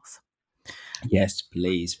emails. Yes,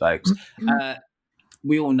 please, folks.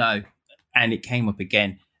 We all know, and it came up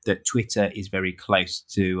again, that Twitter is very close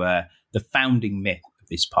to the founding myth of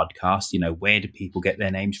this podcast. You know, where do people get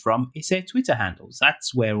their names from? It's their Twitter handles.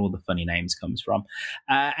 That's where all the funny names comes from.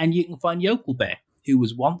 And you can find Yokel Bear, who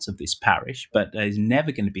was once of this parish, but is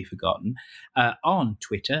never going to be forgotten, on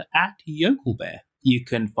Twitter at Yokel Bear. You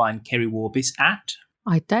can find Kerry Warbis at...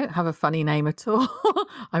 I don't have a funny name at all.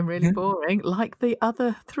 I'm really boring, like the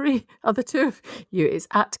other two of you. It's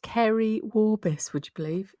at Kerry Warbis, would you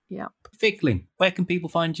believe? Yep. Fickling, where can people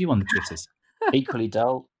find you on the Twitters? Equally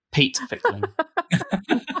dull, Pete Fickling.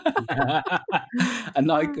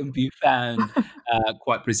 And I can be found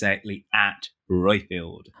quite prosaically at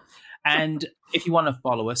Royfield. And if you want to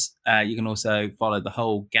follow us, you can also follow the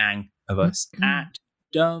whole gang of us at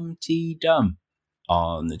Dum Tee Dum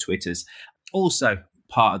on the Twitters. Also,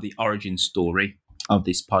 part of the origin story of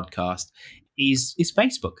this podcast is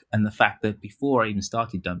Facebook, and the fact that before I even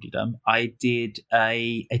started Dum Tee Dum, I did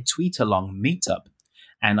a tweet-along meetup,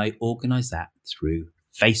 and I organised that through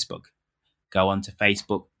Facebook. Go onto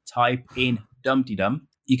Facebook, type in Dum Tee Dum.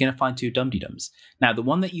 You're going to find two Dum Tee Dums. Now, the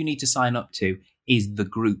one that you need to sign up to is the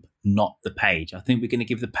group, not the page. I think we're going to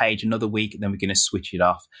give the page another week and then we're going to switch it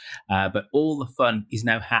off. But all the fun is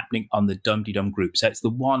now happening on the Dum Tee Dum group. So it's the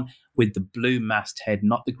one with the blue masthead,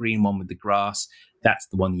 not the green one with the grass. That's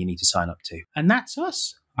the one you need to sign up to. And that's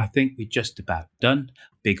us. I think we're just about done.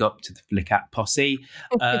 Big up to the Flick App posse.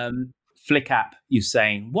 Flick App, you're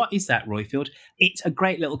saying, what is that, Royfield? It's a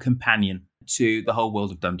great little companion to the whole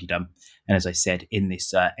world of Dum Tee Dum. And as I said in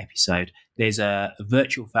this episode, there's a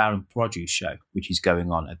virtual flower and produce show which is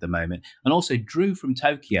going on at the moment. And also Drew from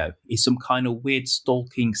Tokyo is some kind of weird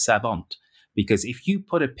stalking savant, because if you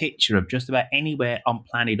put a picture of just about anywhere on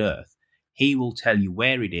planet Earth, he will tell you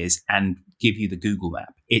where it is and give you the Google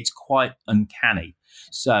map. It's quite uncanny.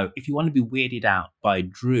 So if you want to be weirded out by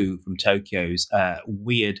Drew from Tokyo's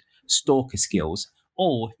weird stalker skills,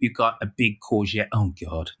 or if you've got a big courgette, oh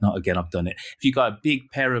God, not again, I've done it. If you've got a big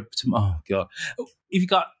pair of, oh God, if you've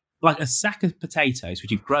got like a sack of potatoes,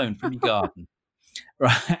 which you've grown from your garden,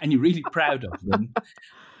 right, and you're really proud of them,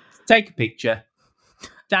 take a picture,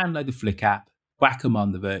 download the Flick app, whack them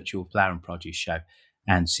on the virtual flower and produce show,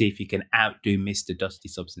 and see if you can outdo Mr. Dusty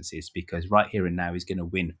Substances, because right here and now he's going to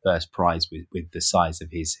win first prize with the size of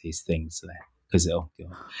his things there. Because, oh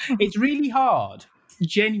God, it's really hard,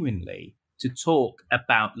 genuinely, to talk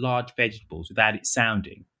about large vegetables without it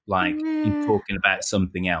sounding like you're talking about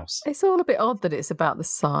something else. It's all a bit odd that it's about the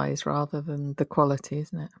size rather than the quality,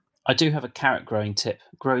 isn't it? I do have a carrot growing tip.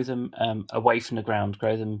 Grow them away from the ground.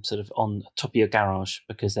 Grow them sort of on top of your garage,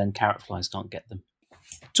 because then carrot flies can't get them.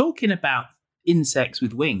 Talking about insects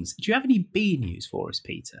with wings, do you have any bee news for us,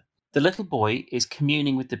 Peter? The little boy is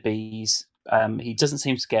communing with the bees. He doesn't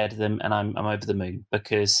seem scared of them, and I'm over the moon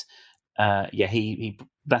because, he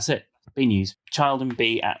that's it. Bee news, child and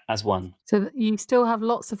bee as one. So you still have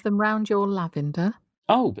lots of them round your lavender?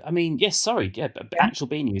 Oh, I mean, yes. Sorry, actual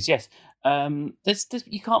bee news. Yes, there's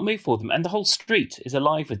you can't move for them, and the whole street is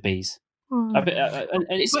alive with bees. Oh. And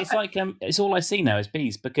it's like it's all I see now is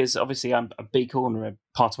bees because obviously I'm a bee corner a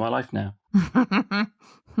part of my life now.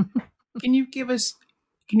 Can you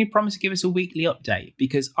promise to give us a weekly update?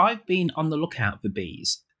 Because I've been on the lookout for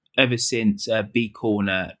bees ever since Bee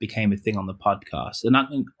Corner became a thing on the podcast. And I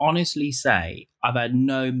can honestly say I've had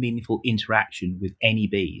no meaningful interaction with any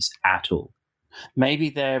bees at all. Maybe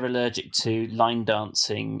they're allergic to line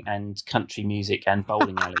dancing and country music and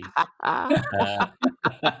bowling alleys,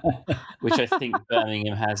 which I think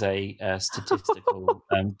Birmingham has a statistical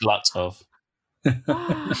glut of.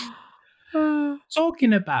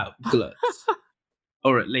 Talking about gluts,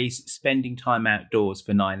 or at least spending time outdoors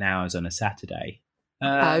for 9 hours on a Saturday.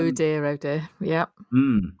 Oh dear. Yep.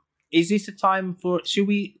 Is this a time should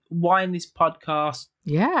we wind this podcast?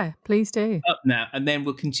 Yeah, please do. Up now, and then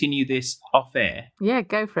we'll continue this off air. Yeah,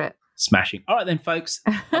 go for it. Smashing. All right then, folks.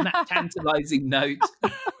 On that tantalising note,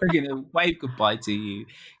 we're going to wave goodbye to you.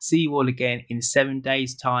 See you all again in 7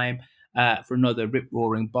 days' time for another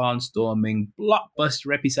rip-roaring, barnstorming,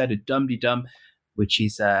 blockbuster episode of Dum Dum, which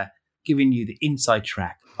is giving you the inside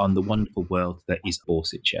track on the wonderful world that is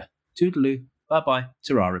Dorsetshire. Toodaloo. Bye-bye.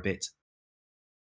 Ta-ra a bit.